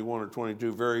me 21 or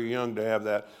 22, very young to have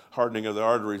that hardening of the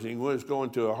arteries. He was going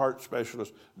to a heart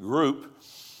specialist group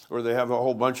where they have a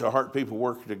whole bunch of heart people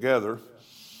working together.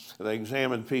 They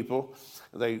examine people.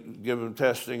 They give them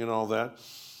testing and all that.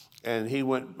 And he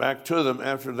went back to them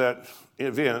after that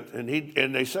event. And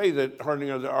they say that hardening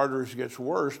of the arteries gets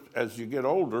worse as you get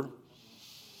older.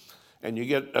 And you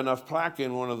get enough plaque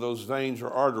in one of those veins or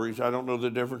arteries. I don't know the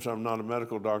difference. I'm not a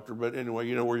medical doctor. But anyway,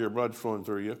 you know where your blood's flowing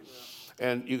through you.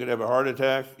 And you could have a heart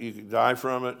attack. You could die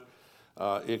from it.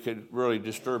 It could really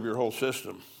disturb your whole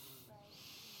system.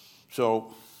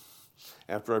 So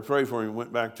after I prayed for him, he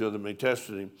went back to them. They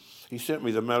tested him. He sent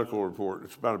me the medical report.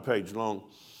 It's about a page long.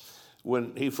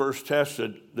 When he first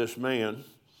tested this man,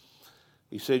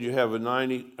 he said you have a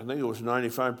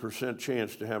 95%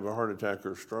 chance to have a heart attack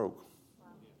or a stroke.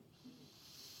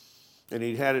 And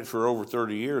he'd had it for over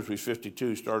 30 years. He's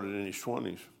 52, started in his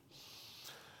 20s.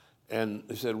 And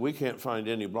they said, we can't find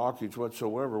any blockage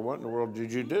whatsoever. What in the world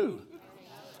did you do?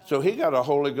 So he got a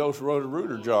Holy Ghost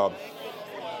Roto-Rooter job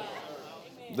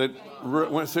that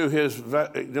went through his,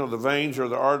 the veins or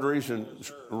the arteries and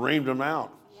reamed them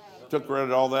out. Took rid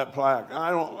of all that plaque.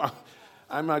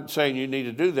 I'm not saying you need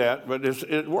to do that, but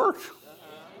it worked.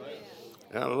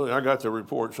 Hallelujah. I got the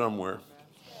report somewhere.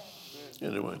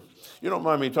 Anyway. You don't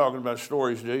mind me talking about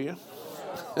stories, do you?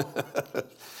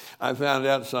 I found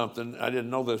out something. I didn't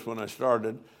know this when I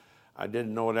started. I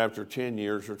didn't know it after 10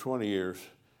 years or 20 years.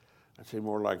 I'd say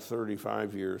more like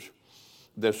 35 years.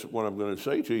 That's what I'm going to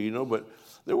say to you, but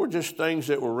there were just things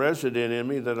that were resident in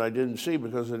me that I didn't see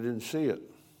because I didn't see it.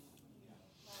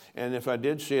 And if I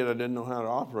did see it, I didn't know how to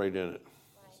operate in it.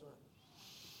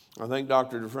 I think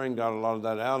Dr. Dufresne got a lot of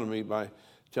that out of me by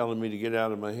telling me to get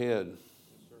out of my head.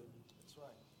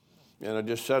 And I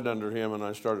just sat under him and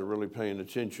I started really paying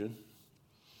attention.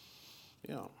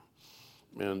 Yeah.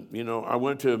 And, I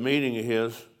went to a meeting of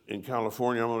his in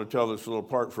California. I'm going to tell this little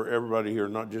part for everybody here,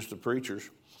 not just the preachers,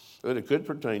 but it could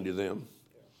pertain to them.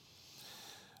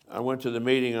 I went to the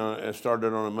meeting, I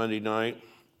started on a Monday night,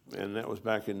 and that was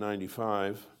back in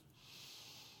 95.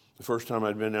 The first time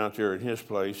I'd been out there at his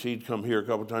place, he'd come here a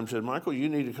couple of times and said, Michael, you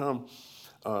need to come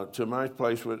to my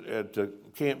place at the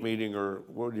camp meeting, or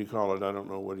what do you call it? I don't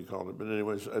know what he called it. But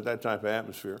anyways, that type of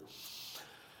atmosphere.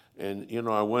 And,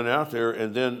 I went out there,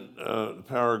 and then the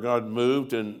power of God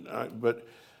moved. But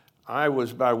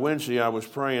by Wednesday, I was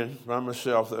praying by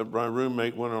myself. My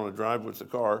roommate went on a drive with the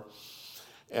car.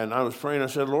 And I was praying. I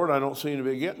said, Lord, I don't seem to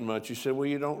be getting much. He said, well,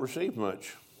 you don't receive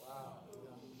much. Wow.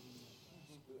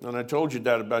 And I told you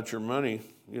that about your money.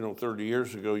 30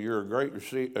 years ago, you're a great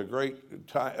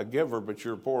giver, but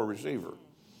you're a poor receiver.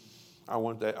 I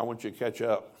want you to catch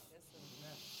up.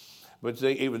 But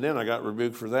even then, I got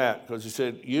rebuked for that because he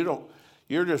said, you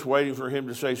You're just waiting for him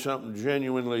to say something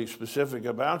genuinely specific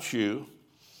about you.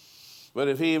 But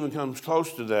if he even comes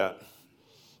close to that,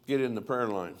 get in the prayer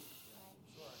line.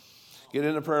 Get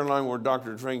in the prayer line where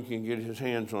Dr. Dufresne can get his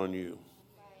hands on you.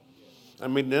 I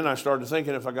mean, then I started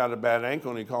thinking if I got a bad ankle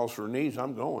and he calls for knees,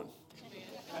 I'm going.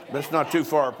 But it's not too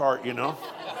far apart, you know.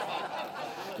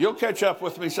 You'll catch up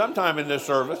with me sometime in this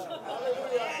service.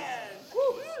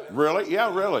 Really?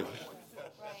 Yeah, really.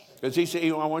 Because he said,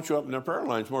 I want you up in the prayer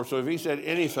lines more. So if he said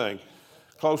anything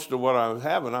close to what I was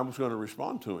having, I was going to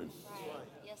respond to him.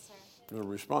 Yes, sir. Going to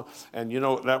respond. And, you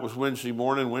know, that was Wednesday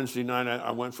morning. Wednesday night, I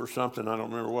went for something. I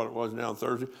don't remember what it was now,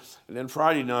 Thursday. And then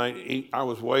Friday night, I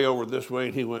was way over this way,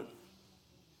 and he went.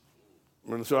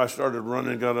 And so I started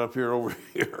running, got up here over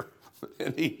here.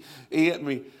 And he hit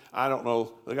me, I don't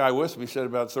know, the guy with me said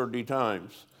about 30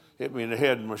 times. Hit me in the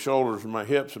head and my shoulders and my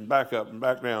hips and back up and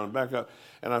back down and back up.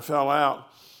 And I fell out.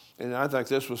 And I think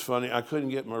this was funny. I couldn't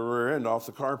get my rear end off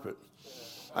the carpet.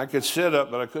 I could sit up,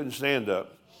 but I couldn't stand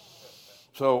up.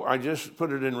 So I just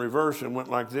put it in reverse and went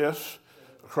like this,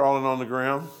 crawling on the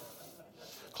ground,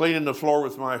 cleaning the floor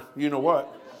with my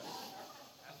you-know-what.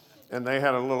 And they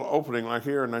had a little opening like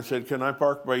here, and I said, can I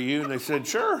park by you? And they said,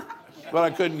 sure. But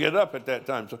I couldn't get up at that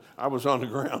time, so I was on the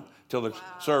ground till the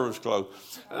service closed.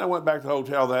 And I went back to the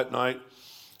hotel that night,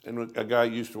 and a guy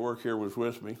who used to work here was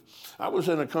with me. I was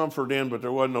in a Comfort Inn, but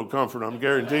there wasn't no comfort, I'm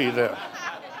guarantee you that.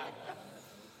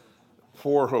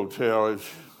 Poor hotel is,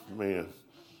 man.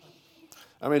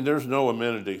 I mean, there's no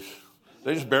amenities.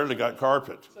 They just barely got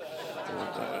carpet.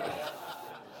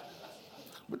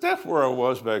 But that's where I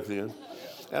was back then.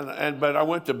 But I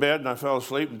went to bed and I fell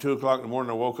asleep, and 2 o'clock in the morning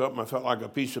I woke up and I felt like a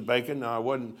piece of bacon. Now,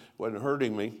 it wasn't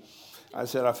hurting me. I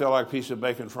said, I felt like a piece of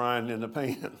bacon frying in the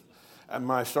pan. And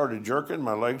I started jerking,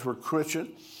 my legs were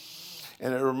twitching.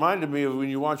 And it reminded me of when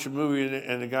you watch a movie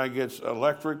and the guy gets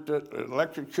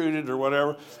electrocuted or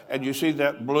whatever, and you see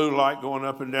that blue light going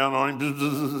up and down on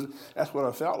him. That's what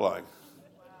I felt like.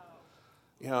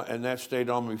 Yeah, and that stayed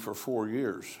on me for 4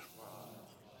 years.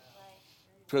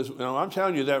 Because I'm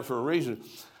telling you that for a reason.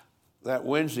 That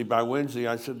by Wednesday,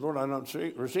 I said, Lord, I'm not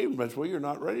receiving much. Well, you're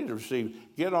not ready to receive.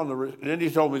 Get on the. And then he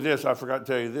told me this. I forgot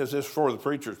to tell you this. This is for the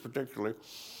preachers particularly.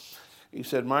 He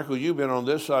said, Michael, you've been on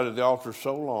this side of the altar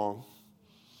so long,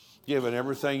 giving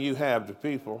everything you have to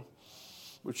people,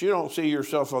 but you don't see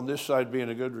yourself on this side being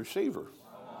a good receiver.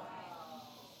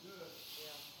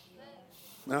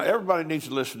 Now, everybody needs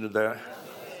to listen to that.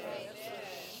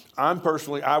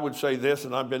 I would say this,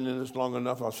 and I've been in this long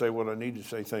enough, I'll say what I need to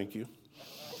say, thank you.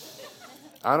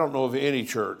 I don't know of any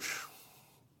church,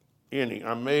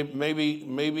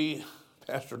 maybe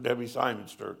Pastor Debbie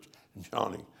Simon's church,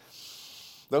 Johnny.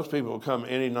 Those people will come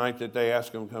any night that they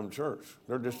ask them to come to church.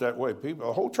 They're just that way.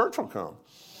 The whole church will come.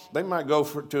 They might go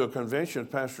to a convention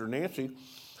with Pastor Nancy,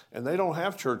 and they don't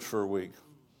have church for a week.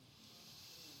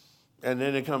 And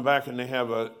then they come back and they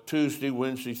have a Tuesday,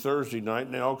 Wednesday, Thursday night,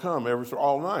 and they all come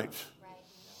all nights. Right.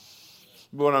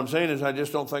 But what I'm saying is I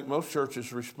just don't think most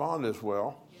churches respond as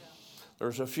well. Yeah.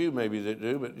 There's a few maybe that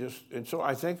do, and so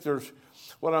I think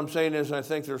what I'm saying is I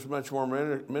think there's much more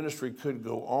ministry could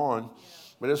go on. Yeah.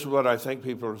 But this is what I think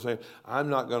people are saying. I'm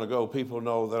not going to go. People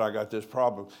know that I got this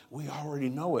problem. We already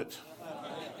know it.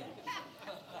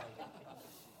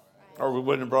 Or we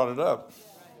wouldn't have brought it up.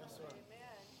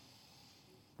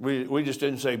 We just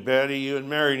didn't say, Betty, you and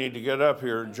Mary need to get up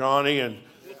here. Johnny and,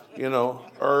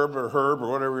 Herb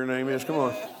or whatever your name is. Come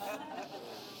on.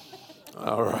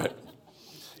 All right.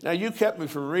 Now, you kept me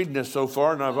from reading this so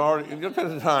far, and I've already, look at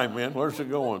the time, man. Where's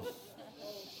it going?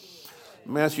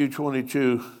 Matthew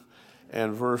 22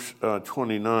 and verse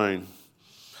 29.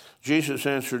 Jesus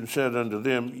answered and said unto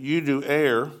them, you do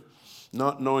err,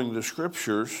 not knowing the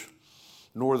Scriptures,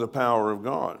 nor the power of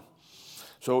God.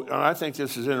 So I think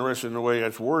this is interesting the way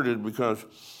that's worded, because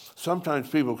sometimes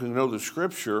people can know the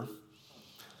Scripture,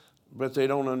 but they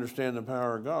don't understand the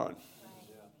power of God.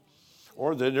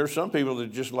 Or then there's some people that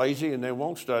are just lazy and they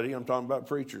won't study. I'm talking about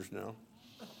preachers now.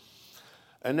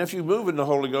 And if you move in the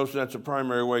Holy Ghost, that's the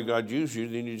primary way God uses you,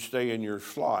 then you stay in your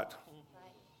slot.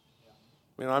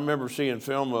 I mean, I remember seeing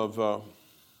film of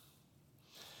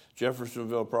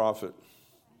Jeffersonville prophet,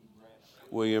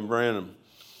 William Branham.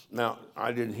 Now,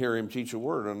 I didn't hear him teach a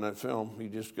word on that film. He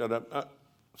just got up.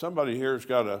 Somebody here has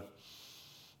got a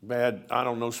bad,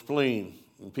 spleen.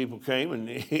 And people came and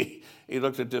he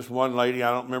looked at this one lady.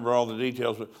 I don't remember all the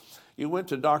details, but he went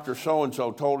to Dr.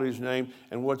 So-and-so, told his name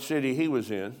and what city he was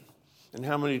in and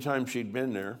how many times she'd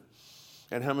been there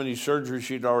and how many surgeries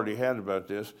she'd already had about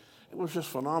this. It was just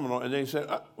phenomenal. And they said,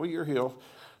 well, you're healed.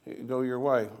 Go your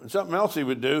way. And something else he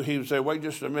would do, he would say, wait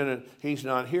just a minute, he's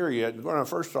not here yet. And when I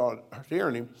first started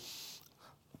hearing him,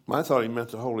 I thought he meant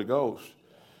the Holy Ghost,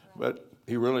 but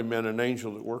he really meant an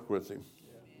angel that worked with him.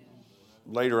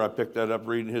 Later, I picked that up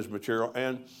reading his material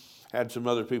and had some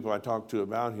other people I talked to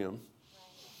about him.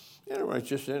 Anyway, it's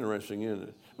just interesting, isn't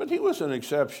it? But he was an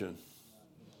exception.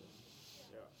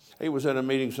 He was at a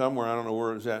meeting somewhere, I don't know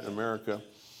where it was at in America,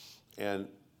 and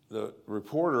the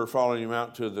reporter followed him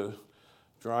out to the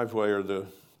driveway or the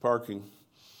parking,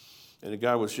 and the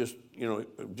guy was just,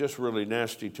 just really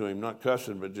nasty to him, not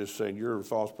cussing, but just saying, "You're a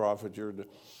false prophet."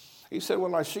 He said,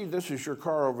 "Well, I see this is your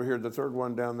car over here, the third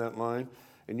one down that line,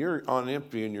 and you're on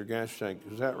empty in your gas tank.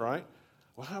 Is that right?"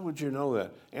 "Well, how would you know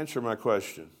that?" "Answer my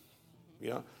question."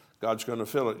 "Yeah, God's going to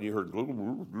fill it." And you heard, glue,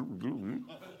 glue, glue, glue.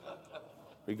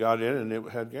 He got in and it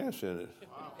had gas in it.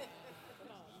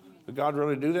 Did God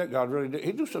really do that? God really did.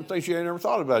 He'd do some things you ain't never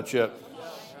thought about yet.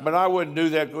 But I wouldn't do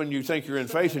that when you think you're in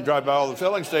faith and drive by all the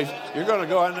filling stations. You're going to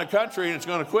go out in the country and it's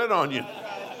going to quit on you.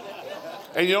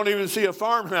 And you don't even see a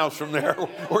farmhouse from there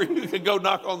where you can go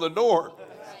knock on the door.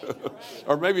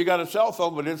 Or maybe you got a cell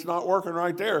phone, but it's not working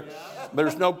right there.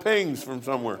 There's no pings from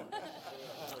somewhere.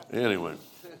 Anyway.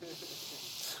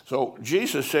 So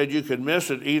Jesus said you could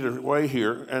miss it either way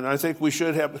here. And I think we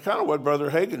should have kind of what Brother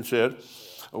Hagin said,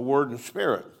 a word and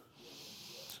spirit.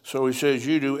 So he says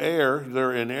you do err.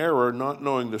 They're in error, not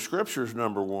knowing the scriptures,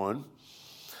 number one.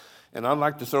 And I'd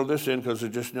like to throw this in because I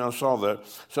just now saw that.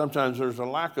 Sometimes there's a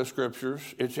lack of scriptures.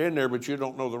 It's in there, but you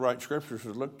don't know the right scriptures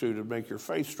to look to make your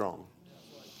faith strong.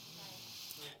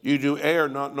 You do err,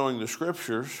 not knowing the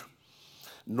scriptures,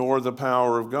 nor the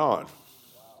power of God.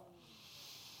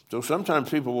 So sometimes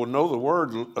people will know the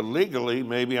word legally,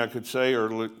 maybe I could say,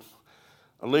 or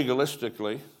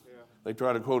legalistically. They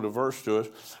try to quote a verse to us.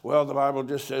 Well, the Bible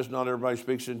just says not everybody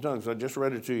speaks in tongues. I just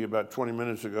read it to you about 20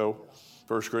 minutes ago,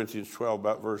 1 Corinthians 12,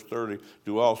 about verse 30.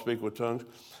 Do all speak with tongues?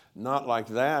 Not like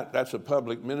that. That's a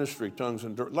public ministry, tongues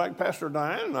and like Pastor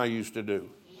Diane and I used to do.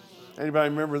 Anybody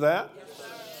remember that?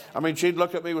 I mean, she'd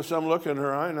look at me with some look in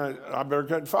her eye, and I better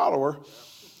couldn't follow her.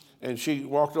 And she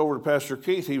walked over to Pastor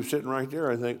Keith. He was sitting right there,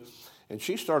 I think. And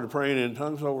she started praying in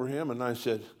tongues over him. And I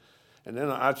said, "Can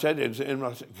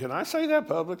I say that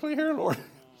publicly here, Lord?"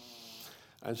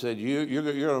 I said, you're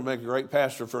going to make a great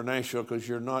pastor for Nashville because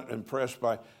you're not impressed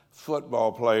by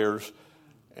football players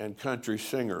and country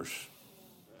singers.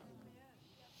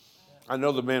 I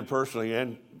know the man personally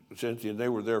and Cynthia, they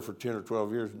were there for 10 or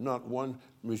 12 years. Not one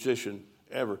musician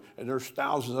ever. And there's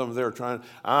thousands of them there trying,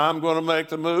 "I'm going to make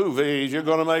the movies. You're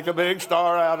going to make a big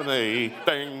star out of me."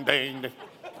 Ding, ding, ding.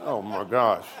 Oh, my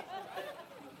gosh.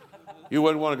 You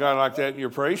wouldn't want a guy like that in your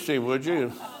praise team, would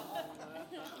you?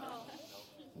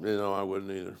 I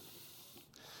wouldn't either.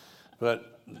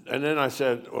 And then I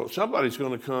said, well, somebody's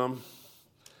going to come.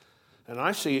 And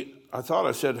I thought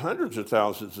I said hundreds of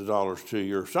thousands of dollars to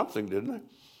you or something, didn't I?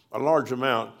 A large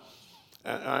amount.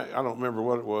 I don't remember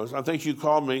what it was. I think you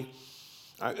called me.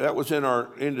 That was in our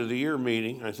end of the year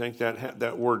meeting. I think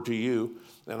that word to you.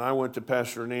 And I went to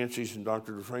Pastor Nancy's and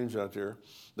Dr. Dufresne's out there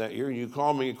that year. And you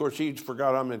called me. Of course, he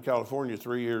forgot I'm in California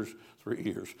 3 hours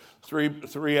earlier.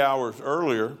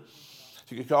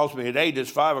 So he calls me at 8. It's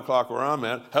 5 o'clock where I'm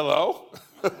at. Hello?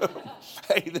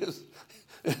 Hey, this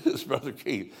is Brother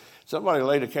Keith. Somebody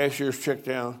laid a cashier's check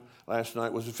down last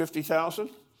night. Was it $50,000?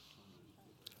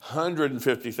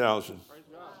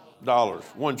 $150,000.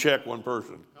 One check, one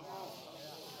person.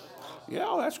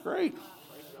 Yeah, that's great.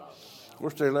 Of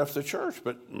course, they left the church,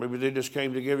 but maybe they just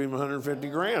came to give him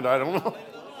 $150,000. I don't know.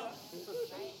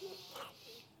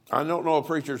 I don't know a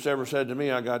preacher that's ever said to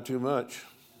me, "I got too much."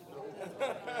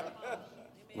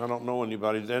 I don't know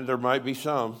anybody. Then there might be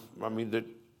some, that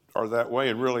are that way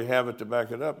and really have it to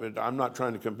back it up. And I'm not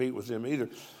trying to compete with them either.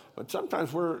 But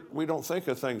sometimes we don't think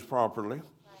of things properly.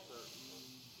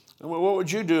 And what would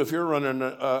you do if you're running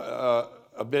a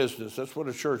business? That's what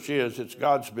a church is. It's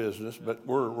God's business, but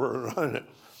we're running it.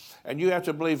 And you have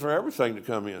to believe for everything to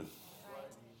come in.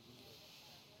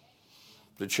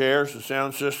 The chairs, the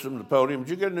sound system, the podium. Did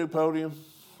you get a new podium?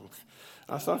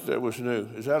 I thought that was new.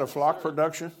 Is that a Flock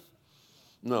production?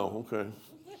 No, okay.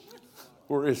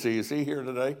 Where is he? Is he here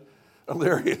today? Oh,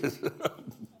 there he is.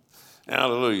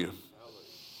 Hallelujah.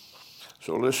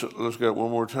 So let's go one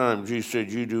more time. Jesus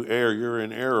said, you do err. You're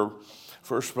in error.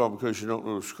 First of all, because you don't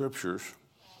know the scriptures.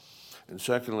 And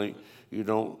secondly, you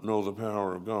don't know the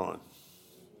power of God.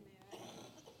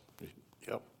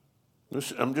 Yep.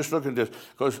 I'm just looking at this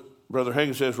because Brother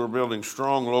Hagin says we're building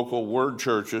strong local word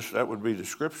churches. That would be the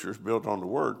scriptures built on the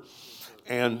word.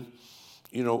 And,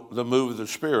 the move of the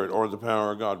Spirit or the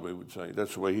power of God, we would say.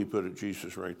 That's the way he put it,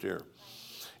 Jesus, right there.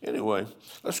 Anyway,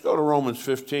 let's go to Romans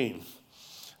 15.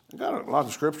 I got a lot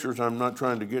of scriptures. I'm not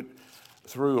trying to get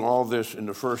through all this in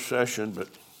the first session, but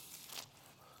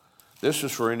This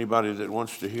is for anybody that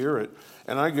wants to hear it.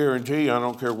 And I guarantee you, I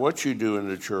don't care what you do in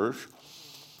the church,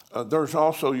 there's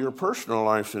also your personal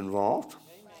life involved.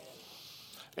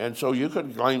 And so you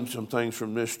could glean some things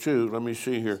from this too. Let me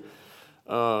see here.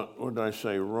 What did I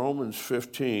say? Romans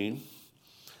 15.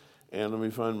 And let me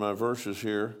find my verses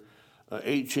here.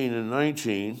 18 and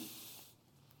 19.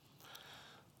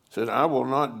 Said, I will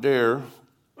not dare,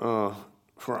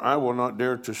 for I will not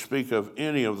dare to speak of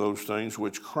any of those things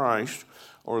which Christ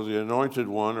or the anointed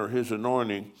one or his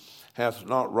anointing hath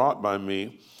not wrought by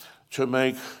me, to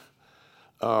make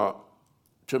the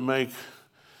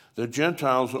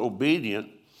Gentiles obedient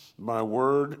by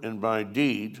word and by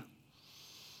deed.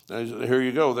 Here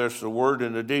you go. That's the word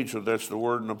and the deed. So that's the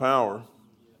word and the power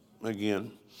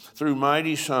again. Through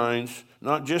mighty signs,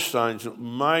 not just signs,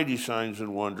 mighty signs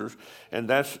and wonders. And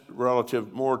that's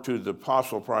relative more to the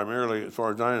apostle primarily, as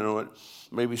far as I know it,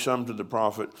 maybe some to the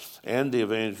prophet and the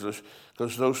evangelist,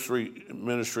 because those three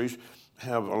ministries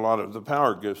have a lot of the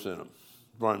power gifts in them.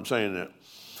 That's why I'm saying that.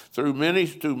 Through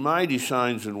mighty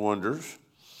signs and wonders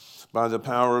by the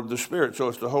power of the Spirit. So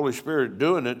it's the Holy Spirit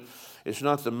doing it. It's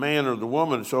not the man or the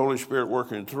woman. It's the Holy Spirit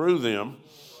working through them.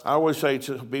 I always say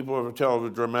to people who tell a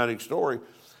dramatic story,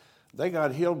 they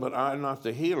got healed, but I'm not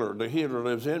the healer. The healer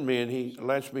lives in me, and he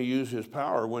lets me use his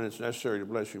power when it's necessary to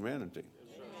bless humanity.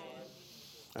 Amen.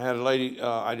 I had a lady,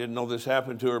 I didn't know this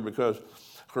happened to her because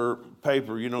her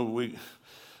paper, I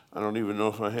don't even know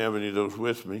if I have any of those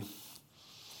with me.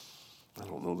 I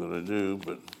don't know that I do,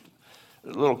 but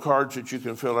little cards that you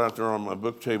can fill out there on my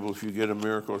book table if you get a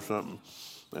miracle or something.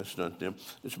 That's not them.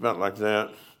 It's about like that.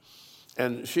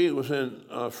 And she was in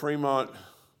Fremont,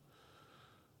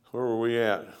 where were we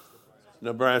at?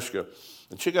 Nebraska.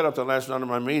 And she got up the last night of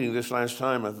my meeting, this last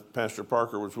time, Pastor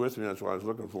Parker was with me, that's why I was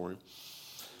looking for him.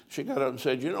 She got up and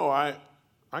said, I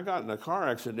got in a car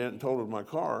accident and totaled my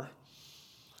car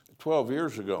 12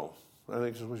 years ago. I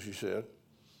think that's what she said,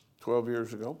 12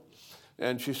 years ago.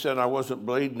 And she said I wasn't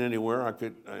bleeding anywhere,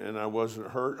 and I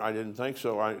wasn't hurt. I didn't think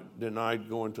so. I denied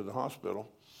going to the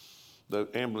hospital. The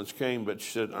ambulance came, but she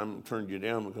said, I'm turned you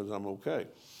down because I'm okay.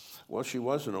 Well, she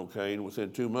wasn't okay, and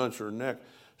within 2 months, her neck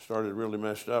started really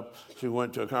messed up. She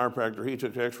went to a chiropractor. He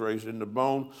took x-rays, and the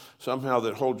bone somehow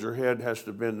that holds your head has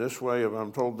to bend this way, if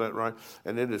I'm told that right,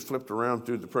 and it has flipped around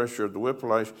through the pressure of the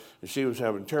whiplash, and she was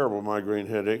having terrible migraine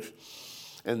headaches.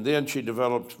 And then she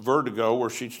developed vertigo,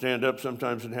 where she'd stand up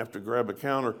sometimes and have to grab a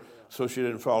counter so she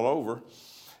didn't fall over.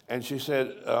 And she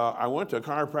said, I went to a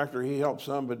chiropractor. He helped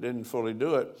some, but didn't fully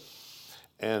do it.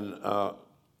 And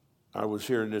I was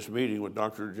here in this meeting with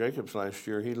Dr. Jacobs last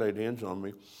year. He laid hands on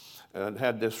me. And I'd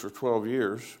had this for 12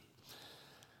 years.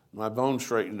 My bone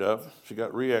straightened up. She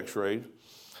got re-x-rayed.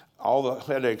 All the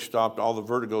headaches stopped. All the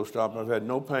vertigo stopped. I've had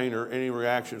no pain or any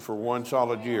reaction for 1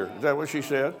 solid year. Is that what she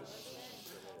said?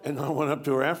 And I went up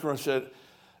to her after. I said,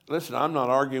 listen, I'm not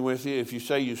arguing with you. If you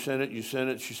say you sent it, you sent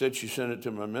it. She said she sent it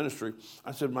to my ministry.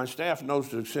 I said, my staff knows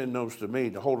to send those to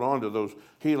me, to hold on to those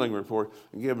healing reports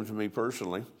and give them to me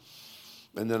personally.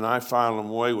 And then I file them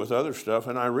away with other stuff,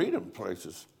 and I read them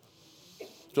places.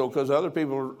 So because other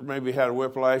people maybe had a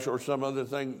whiplash or some other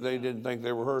thing, they didn't think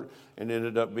they were hurt and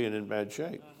ended up being in bad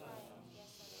shape.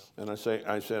 And I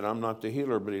said, I'm not the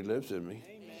healer, but he lives in me.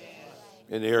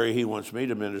 In the area he wants me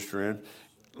to minister in.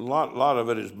 A lot of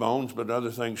it is bones, but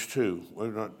other things too.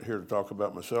 We're not here to talk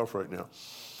about myself right now.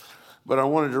 But I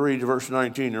wanted to read verse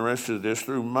 19, the rest of this.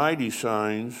 Through mighty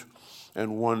signs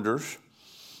and wonders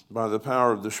by the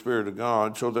power of the Spirit of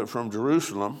God, so that from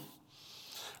Jerusalem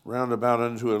round about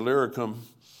unto Illyricum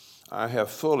I have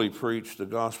fully preached the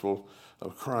gospel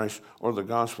of Christ, or the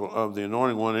gospel of the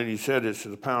anointing one. And he said it's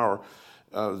the power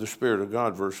of the Spirit of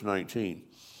God, verse 19.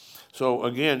 So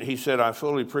again, he said, I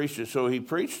fully preached it. So he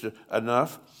preached it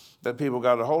enough that people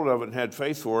got a hold of it and had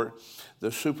faith for it.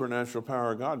 The supernatural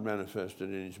power of God manifested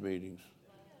in his meetings.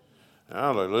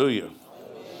 Hallelujah.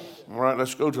 All right,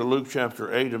 let's go to Luke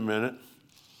chapter 8 a minute.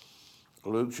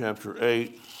 Luke chapter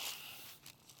 8,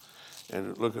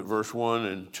 and look at verse 1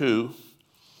 and 2.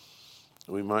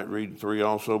 We might read 3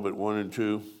 also, but 1 and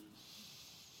 2.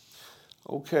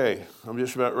 Okay, I'm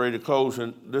just about ready to close,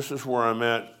 and this is where I'm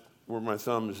at, where my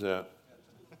thumb is at.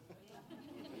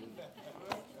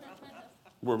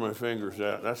 Where my finger's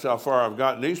at. That's how far I've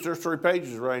gotten. There's 3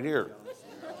 pages right here.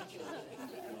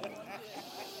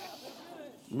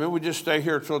 Maybe we just stay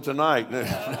here till tonight.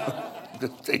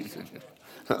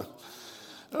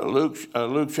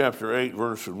 Luke chapter 8,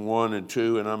 verses 1 and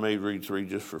 2, and I may read 3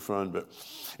 just for fun, but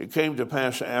it came to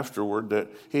pass afterward that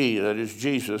he, that is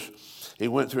Jesus, he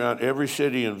went throughout every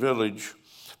city and village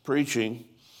preaching.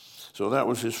 So that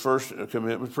was his first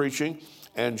commitment, preaching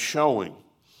and showing,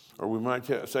 or we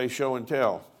might say show and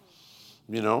tell.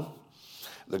 you know,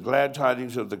 the glad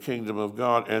tidings of the kingdom of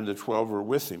God, and the 12 were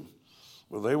with him.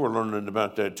 Well, they were learning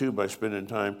about that too by spending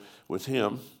time with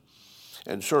him.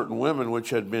 And certain women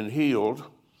which had been healed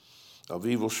of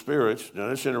evil spirits. Now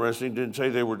that's interesting. He didn't say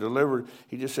they were delivered.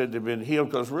 He just said they've been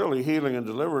healed, because really healing and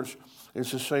deliverance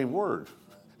is the same word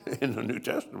in the New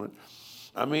Testament.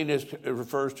 I mean, it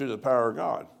refers to the power of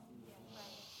God.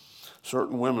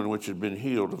 Certain women which had been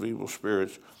healed of evil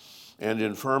spirits and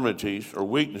infirmities or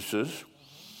weaknesses.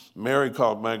 Mary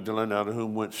called Magdalene, out of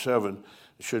whom went 7,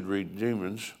 should read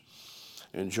demons.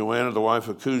 And Joanna, the wife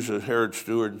of Chuza, Herod's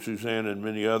steward, and Susanna, and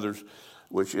many others,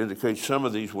 which indicates some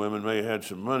of these women may have had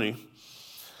some money,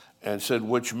 and said,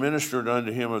 which ministered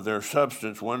unto him of their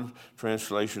substance. One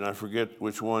translation, I forget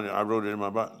which one, I wrote it in my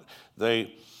Bible.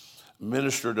 They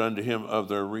ministered unto him of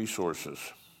their resources.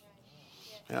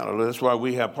 Hallelujah. That's why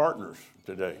we have partners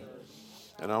today.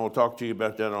 And I will talk to you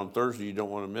about that on Thursday. You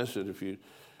don't want to miss it. If you'd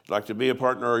like to be a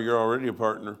partner or you're already a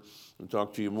partner, I'll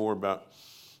talk to you more about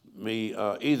me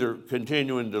either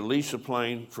continuing to lease a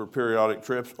plane for periodic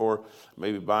trips or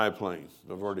maybe buy a plane.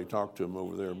 I've already talked to him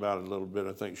over there about it a little bit.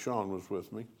 I think Sean was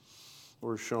with me.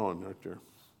 Where's Sean? Right there.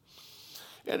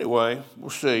 Anyway,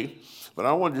 we'll see. But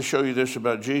I wanted to show you this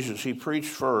about Jesus. He preached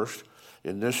first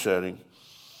in this setting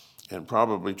and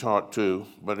probably taught too.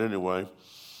 But anyway,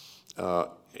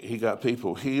 he got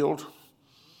people healed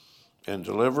and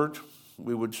delivered,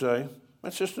 we would say.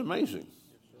 That's just amazing.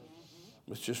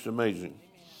 It's just amazing.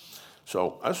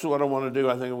 So that's what I want to do.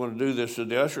 I think I want to do this. Did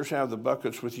the ushers have the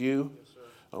buckets with you? Yes, sir.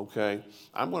 Okay.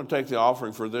 I'm going to take the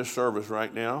offering for this service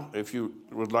right now. If you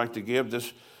would like to give,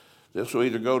 this will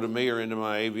either go to me or into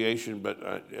my aviation,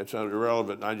 but it's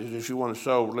irrelevant. If you want to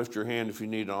sow, lift your hand if you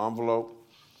need an envelope.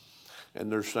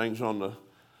 And there's things on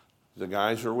the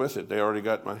guys are with it. They already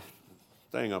got my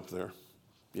thing up there.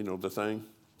 You know the thing?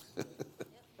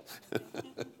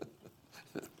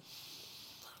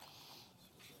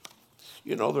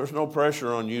 You know, there's no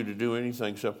pressure on you to do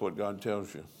anything except what God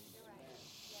tells you.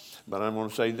 But I'm going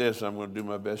to say this, I'm going to do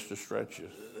my best to stretch you.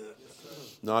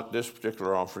 Not this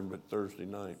particular offering, but Thursday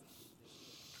night.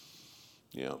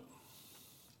 Yeah.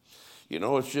 You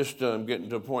know, it's just I'm getting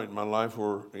to a point in my life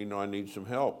where, I need some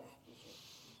help,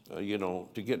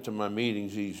 to get to my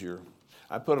meetings easier.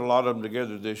 I put a lot of them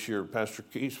together this year. Pastor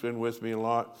Keith's been with me a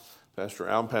lot. Pastor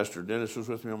Al, Pastor Dennis was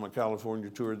with me on my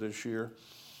California tour this year.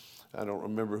 I don't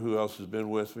remember who else has been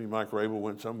with me. Mike Rabel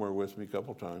went somewhere with me a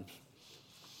couple times.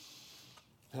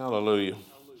 Hallelujah.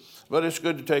 But it's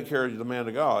good to take care of the man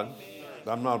of God.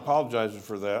 I'm not apologizing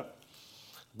for that.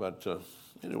 But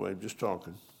anyway, just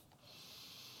talking.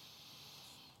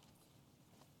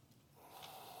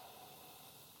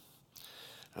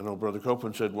 I know Brother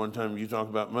Copeland said one time, you talk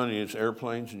about money, it's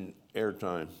airplanes and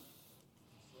airtime.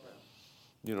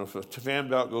 If a fan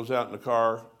belt goes out in the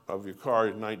car of your car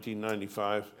in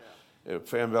 1995, if a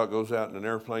fan belt goes out in an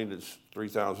airplane, it's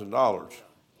 $3,000.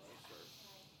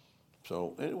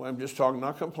 So anyway, I'm just talking,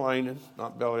 not complaining,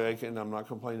 not belly aching, I'm not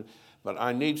complaining, but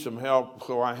I need some help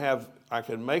so I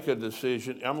can make a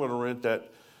decision. I'm going to rent that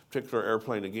particular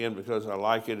airplane again because I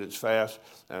like it, it's fast,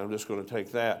 and I'm just going to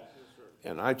take that.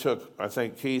 And I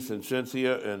think Keith and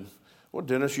Cynthia and,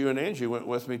 Dennis, you and Angie went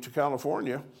with me to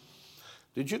California.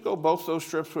 Did you go both those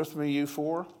trips with me, you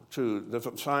four, to the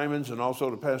Simons and also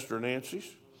to Pastor Nancy's?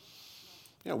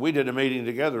 Yeah, we did a meeting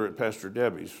together at Pastor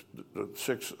Debbie's,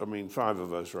 5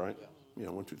 of us, right? Yeah,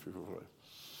 1, 2, 3, 4, 5.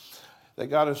 They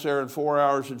got us there in 4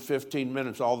 hours and 15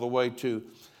 minutes all the way to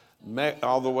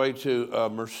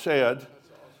Merced,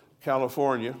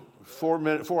 California.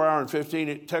 4 hour and 15.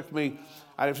 It took me,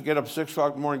 I'd have to get up at 6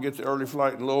 o'clock in the morning, get the early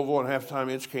flight in Louisville, and half the time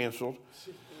it's canceled.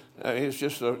 It's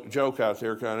just a joke out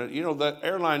there, kind of. The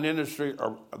airline industry,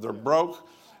 they're broke.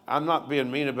 I'm not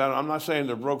being mean about it. I'm not saying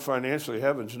they're broke financially,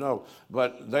 heavens no.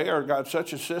 But they are got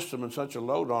such a system and such a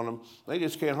load on them, they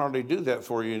just can't hardly do that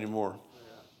for you anymore.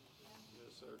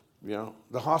 Yeah.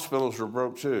 The hospitals are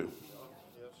broke too.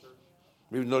 Yes, sir.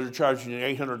 Even though they're charging you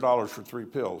 $800 for 3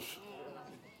 pills.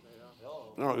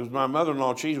 No, it was my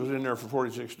mother-in-law. She was in there for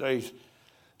 46 days.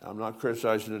 I'm not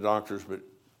criticizing the doctors, but it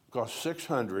cost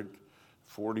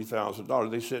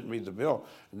 $640,000. They sent me the bill.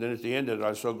 And then at the end of it, I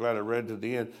was so glad I read to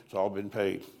the end. It's all been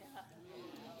paid.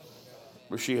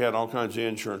 But she had all kinds of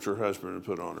insurance her husband had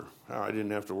put on her. I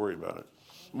didn't have to worry about it.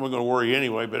 I wasn't going to worry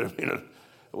anyway, but I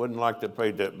wouldn't like to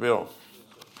pay that bill.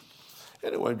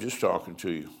 Anyway, I'm just talking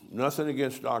to you. Nothing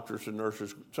against doctors and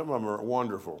nurses. Some of them are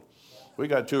wonderful. We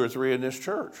got 2 or 3 in this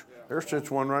church. There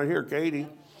sits one right here, Katie.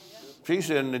 She's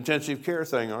in an intensive care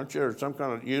thing, aren't you? Or some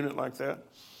kind of unit like that?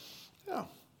 Yeah.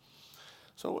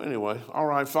 So anyway, all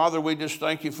right, Father, we just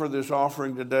thank you for this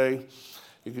offering today.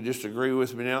 You can just agree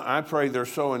with me now. I pray they're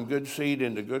sowing good seed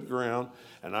into good ground,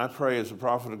 and I pray as a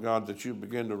prophet of God that you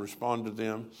begin to respond to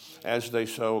them as they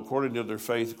sow, according to their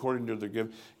faith, according to their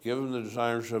give. Give them the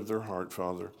desires of their heart,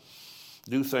 Father.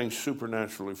 Do things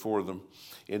supernaturally for them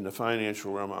in the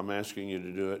financial realm. I'm asking you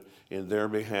to do it in their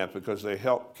behalf because they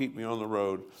help keep me on the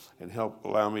road and help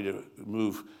allow me to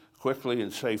move quickly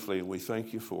and safely, and we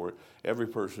thank you for it. Every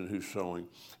person who's sowing.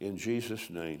 In Jesus'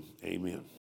 name, amen.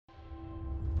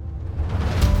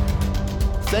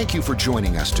 Thank you for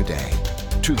joining us today.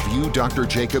 To view Dr.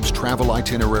 Jacobs' travel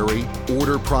itinerary,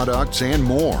 order products, and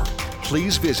more,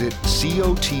 please visit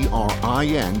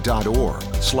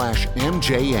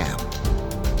cotrin.org/MJM.